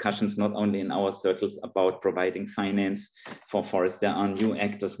are discussions not only in our circles about providing finance for forests. There are new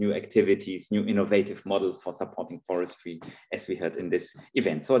actors, new activities, new innovative models for supporting forestry, as we heard in this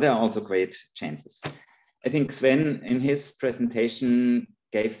event. So there are also great chances. I think Sven, in his presentation,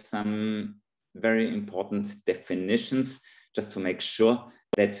 gave some very important definitions just to make sure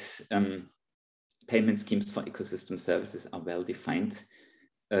that payment schemes for ecosystem services are well defined.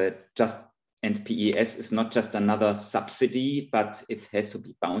 And PES is not just another subsidy, but it has to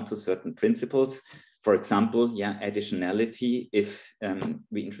be bound to certain principles. For example, yeah, additionality. If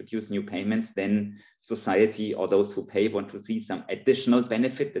we introduce new payments, then society or those who pay want to see some additional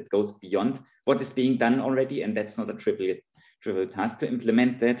benefit that goes beyond what is being done already, and that's not a trivial task to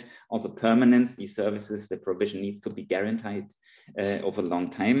implement that. Also permanence, these services, the provision needs to be guaranteed over long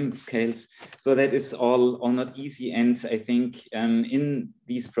time scales. So that is all not easy. And I think in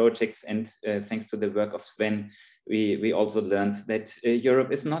these projects, and thanks to the work of Sven, we also learned that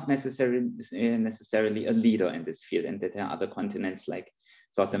Europe is not necessarily a leader in this field, and that there are other continents like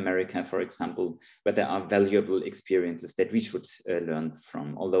South America, for example, where there are valuable experiences that we should learn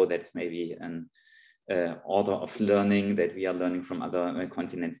from, although that's maybe an order of learning that we are learning from other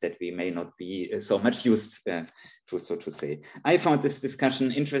continents that we may not be so much used to, so to say. I found this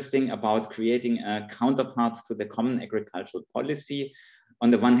discussion interesting about creating a counterpart to the common agricultural policy. On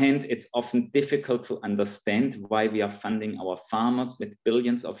the one hand, it's often difficult to understand why we are funding our farmers with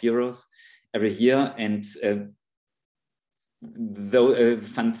billions of euros every year, and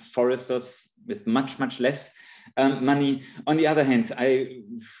fund foresters with much less money. On the other hand, I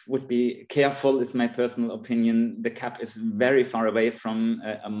would be careful, is my personal opinion. The CAP is very far away from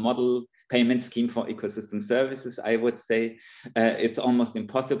a model payment scheme for ecosystem services. I would say it's almost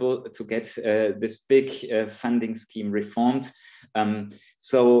impossible to get this big funding scheme reformed.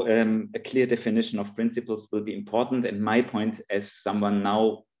 So a clear definition of principles will be important. And my point, as someone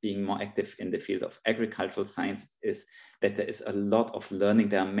now being more active in the field of agricultural science, is that there is a lot of learning.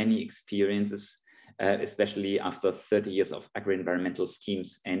 There are many experiences, especially after 30 years of agro-environmental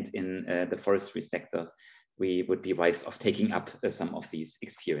schemes and in the forestry sectors. We would be wise of taking up some of these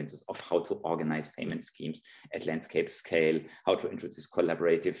experiences of how to organize payment schemes at landscape scale, how to introduce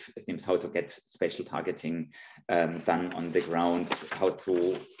collaborative themes, how to get spatial targeting done on the ground, how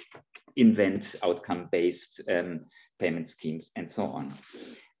to invent outcome-based payment schemes, and so on.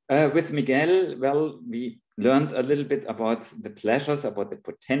 With Miguel, well, we learned a little bit about the pleasures, about the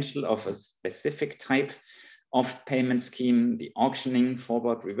potential of a specific type of payment scheme, the auctioning,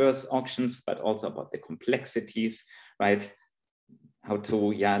 forward, reverse auctions, but also about the complexities, right? How to,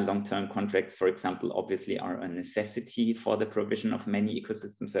 long-term contracts, for example, obviously are a necessity for the provision of many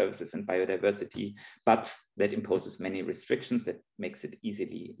ecosystem services and biodiversity, but that imposes many restrictions that makes it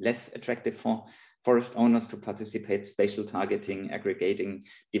easily less attractive for forest owners to participate. Spatial targeting, aggregating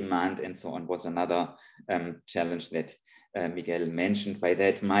demand, and so on was another challenge that Miguel mentioned. By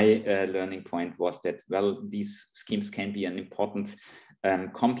that, my learning point was that, well, these schemes can be an important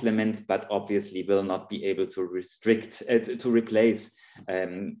complement, but obviously will not be able to replace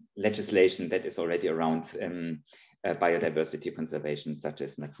legislation that is already around biodiversity conservation, such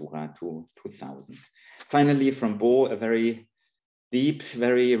as Natura 2000. Finally, from Bo, a very deep,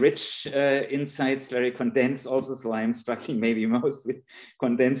 very rich insights, very condensed also. So I'm struggling maybe most with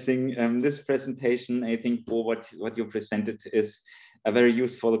condensing this presentation. I think what you presented is a very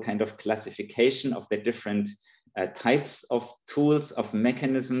useful kind of classification of the different types of tools, of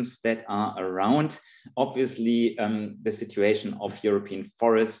mechanisms that are around. Obviously, the situation of European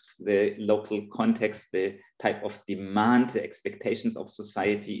forests, the local context, the type of demand, the expectations of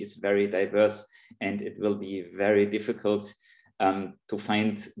society is very diverse, and it will be very difficult to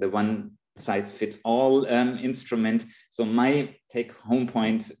find the one-size-fits-all instrument. So my take-home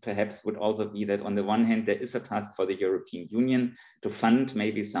point perhaps would also be that on the one hand, there is a task for the European Union to fund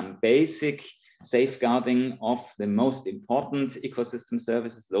maybe some basic safeguarding of the most important ecosystem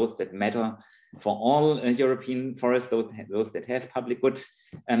services, those that matter for all European forests, those that have public good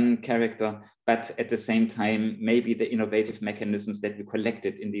character, but at the same time, maybe the innovative mechanisms that we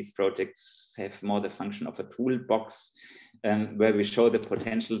collected in these projects have more the function of a toolbox where we show the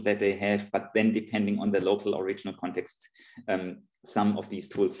potential that they have, but then depending on the local or regional context, some of these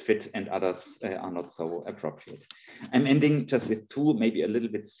tools fit and others are not so appropriate. I'm ending just with two, maybe a little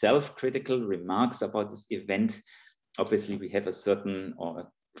bit self-critical remarks about this event. Obviously, we have a certain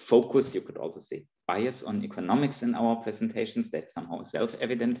focus, you could also say bias on economics in our presentations. That's somehow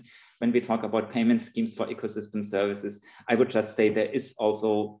self-evident when we talk about payment schemes for ecosystem services. I would just say there is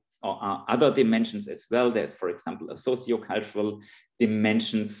also other dimensions as well. There's, for example, a socio-cultural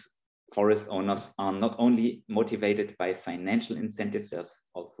dimensions. Forest owners are not only motivated by financial incentives, there's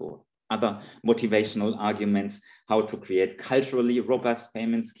also other motivational arguments. How to create culturally robust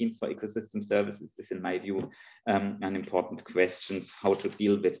payment schemes for ecosystem services is, in my view, an important question. How to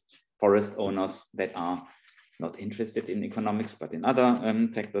deal with forest owners that are not interested in economics, but in other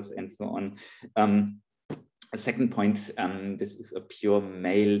factors and so on. A second point, this is a pure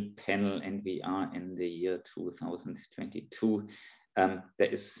male panel and we are in the year 2022. There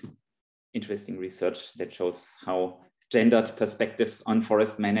is interesting research that shows how gendered perspectives on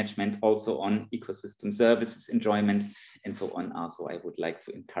forest management, also on ecosystem services enjoyment and so on are. So I would like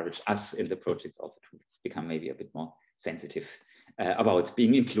to encourage us in the project also to become maybe a bit more sensitive about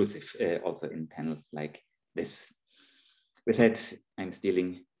being inclusive also in panels like this. With that, I'm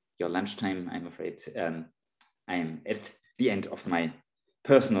stealing your lunchtime. I'm afraid I'm at the end of my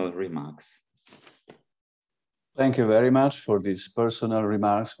personal remarks. Thank you very much for these personal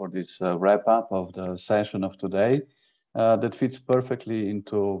remarks, for this wrap up of the session of today. That fits perfectly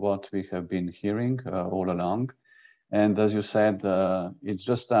into what we have been hearing all along. And as you said, it's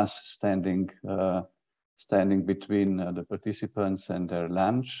just us standing between the participants and their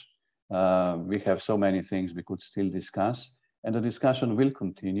lunch. We have so many things we could still discuss, and the discussion will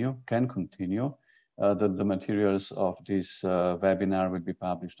continue, can continue. The materials of this webinar will be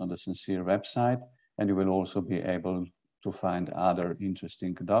published on the Sincere website, and you will also be able to find other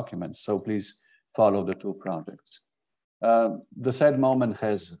interesting documents. So please follow the two projects. The sad moment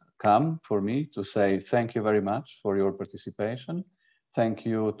has come for me to say thank you very much for your participation. Thank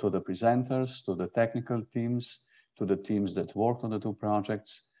you to the presenters, to the technical teams, to the teams that worked on the two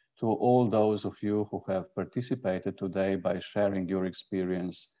projects, to all those of you who have participated today by sharing your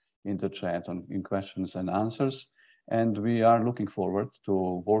experience in the chat in questions and answers. And we are looking forward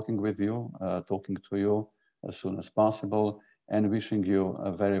to working with you, talking to you as soon as possible, and wishing you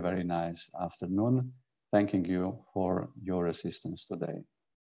a very, very nice afternoon. Thanking you for your assistance today.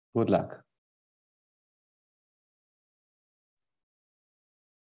 Good luck.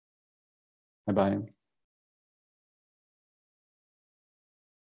 Bye-bye.